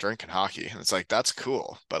that don't drink in hockey, and it's like that's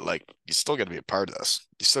cool, but like you still got to be a part of this.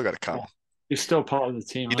 You still got to yeah. come. You're still part of the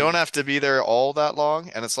team, You aren't don't you? have to be there all that long,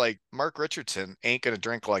 and it's like Mark Richardson ain't gonna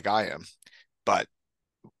drink like I am, but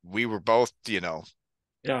we were both,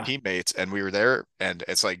 Yeah, teammates, and we were there, and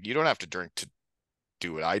it's like you don't have to drink to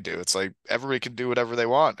do what I do. It's like everybody can do whatever they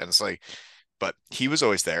want. And it's like, but he was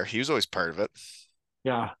always there. He was always part of it.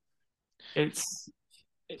 yeah. It's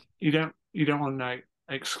you don't want to like,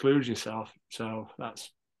 exclude yourself. So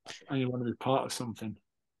that's and you want to be part of something,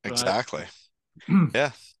 right? Exactly.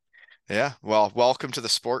 Yeah. Yeah. Well, welcome to the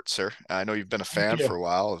sport, sir. I know you've been a Thank fan you. for a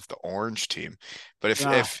while of the Orange team, but if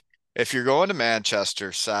Yeah, if you're going to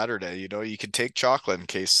Manchester Saturday, you can take chocolate in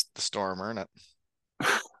case the Storm earn it.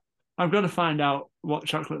 I've got to find out what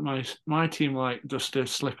chocolate my team like just to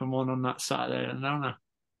slip them on that Saturday. And I don't know.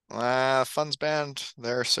 Fun's banned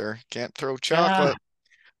there, sir. Can't throw Yeah, chocolate.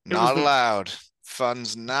 it was Not the allowed.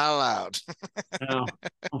 Fun's not allowed. no,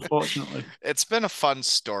 unfortunately. It's been a fun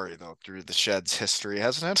story though through the Shed's history,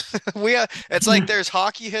 hasn't it? It's like there's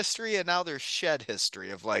hockey history and now there's Shed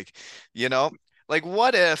history of like, you know, like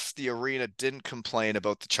what if the arena didn't complain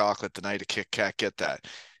about the chocolate the night of Kit Kat get that?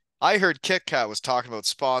 I heard Kit Kat was talking about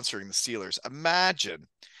sponsoring the Steelers. Imagine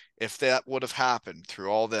if that would have happened through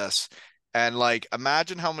all this And like,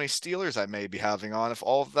 imagine how many Steelers I may be having on if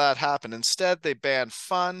all of that happened. Instead, they banned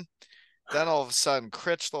fun. Then all of a sudden,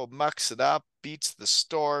 Critchlow mucks it up, beats the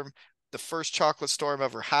storm. The first chocolate storm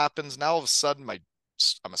ever happens. Now all of a sudden,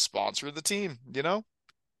 I'm a sponsor of the team. You know,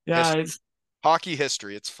 Yeah, hockey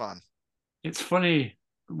history. It's fun. it's funny.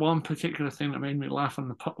 One particular thing that made me laugh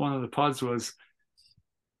on one of the pods was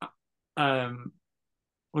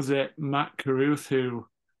it Matt Carruth who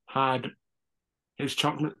had his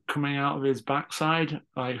chocolate coming out of his backside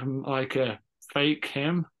like a fake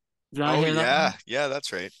him. Did I Oh hear that yeah, right? yeah,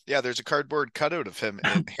 that's right. Yeah, there's a cardboard cutout of him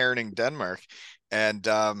in Herning, Denmark, and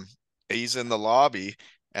he's in the lobby,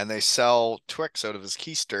 and they sell Twix out of his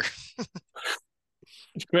keister.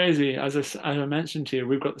 It's crazy. As I mentioned to you,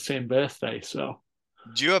 we've got the same birthday, so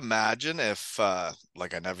Do you imagine if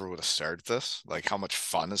like I never would have started this? Like how much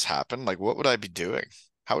fun has happened? Like what would I be doing?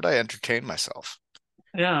 How would I entertain myself?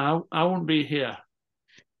 yeah, I won't be here.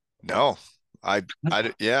 No.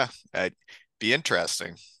 Yeah, I'd be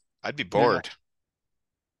interesting. I'd be Yeah, bored.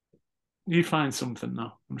 you find something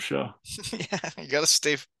though, I'm sure. Yeah, you gotta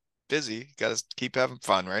stay busy. You gotta keep having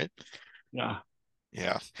fun, right? Yeah,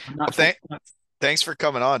 Yeah. and Well, thanks for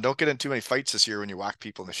coming on. Don't get in too many fights this year when you whack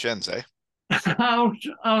people in the shins, eh?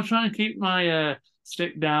 I'll try and keep my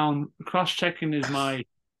stick down. Cross checking is my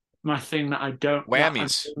thing that I don't that I'm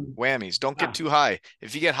Whammies. doing. Whammies. Don't get Yeah, too high.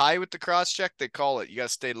 If you get high with the cross check, they call it. You gotta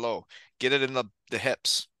stay low. Get it in the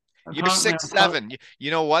hips. You're apparently six I'm quite, seven.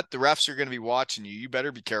 You know what? The refs are gonna be watching you. You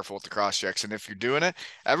better be careful with the cross checks. And if you're doing it,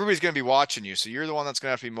 everybody's gonna be watching you. So you're the one that's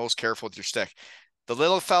gonna have to be most careful with your stick. The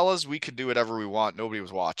little fellas, we could do whatever we want. Nobody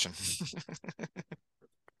was watching.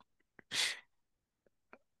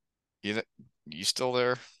 You you still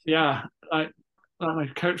there? yeah. Like my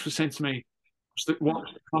coach was saying to me,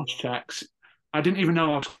 watch the cross checks. I didn't even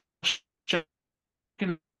know I was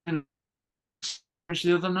checking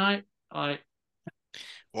the other night. Like,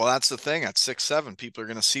 Well, that's the thing. At 6'7", people are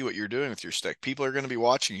going to see what you're doing with your stick. People are going to be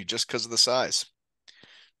watching you just because of the size.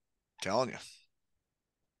 I'm telling you.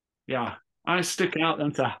 yeah, I stick out,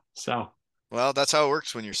 don't I? So Well, that's how it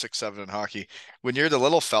works when you're 6'7" in hockey. When you're the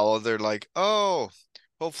little fellow, they're like, "Oh,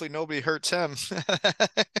 hopefully nobody hurts him,"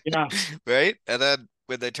 yeah, right? And then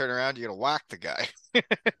when they turn around, you're gonna whack the guy.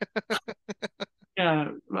 yeah.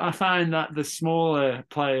 I find that the smaller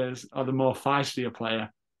players are the more feistier player.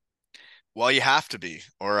 Well, you have to be,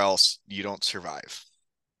 or else you don't survive.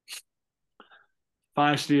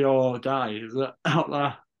 Feisty or die, is it out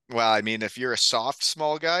there? Well, I mean, if you're a soft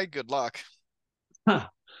small guy, good luck.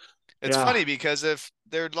 It's Yeah, funny because if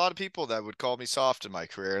there are a lot of people that would call me soft in my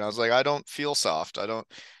career, and I was like, I don't feel soft. I don't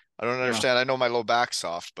yeah. understand. I know my low back's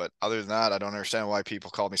soft, but other than that, I don't understand why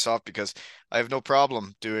people call me soft because I have no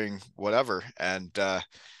problem doing whatever. And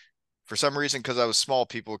for some reason, because I was small,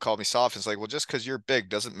 people would call me soft. It's like, well, just because you're big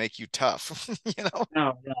doesn't make you tough, you know?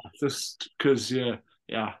 No, yeah. Just because yeah,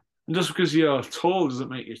 and just because you're tall doesn't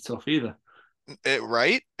make you tough either.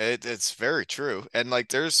 Right? It's very true. And like,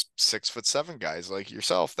 there's 6'7" guys like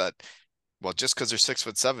yourself that, well, just because they're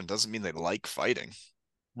 6'7" doesn't mean they like fighting.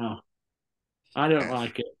 No, I don't Eh,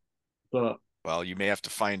 like it, but well, you may have to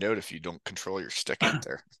find out if you don't control your stick out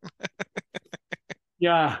there.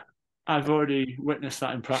 yeah, I've already witnessed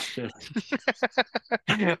that in practice.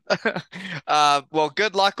 Well,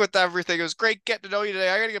 good luck with everything. It was great getting to know you today.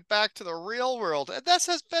 I got to get back to the real world. And this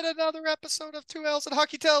has been another episode of Two L's and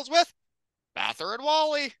Hockey Tales with Mather and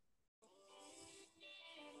Wally.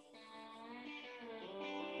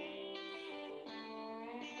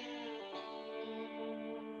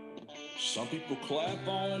 Some people clap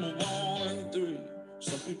on a 1 and 3.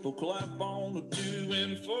 Some people clap on a 2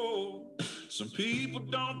 and 4. Some people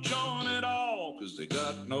don't join at all because they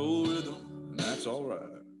got no rhythm, and that's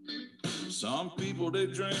alright. Some people they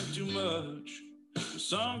drink too much.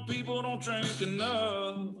 Some people don't drink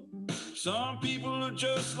enough. Some people are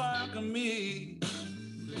just like me.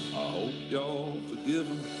 I hope y'all forgive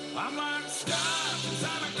them. I'm like stars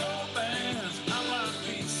inside a gold bands. I'm like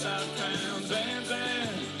peace out towns, and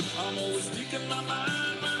I'm always speaking my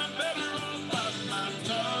mind, man. I'm better off.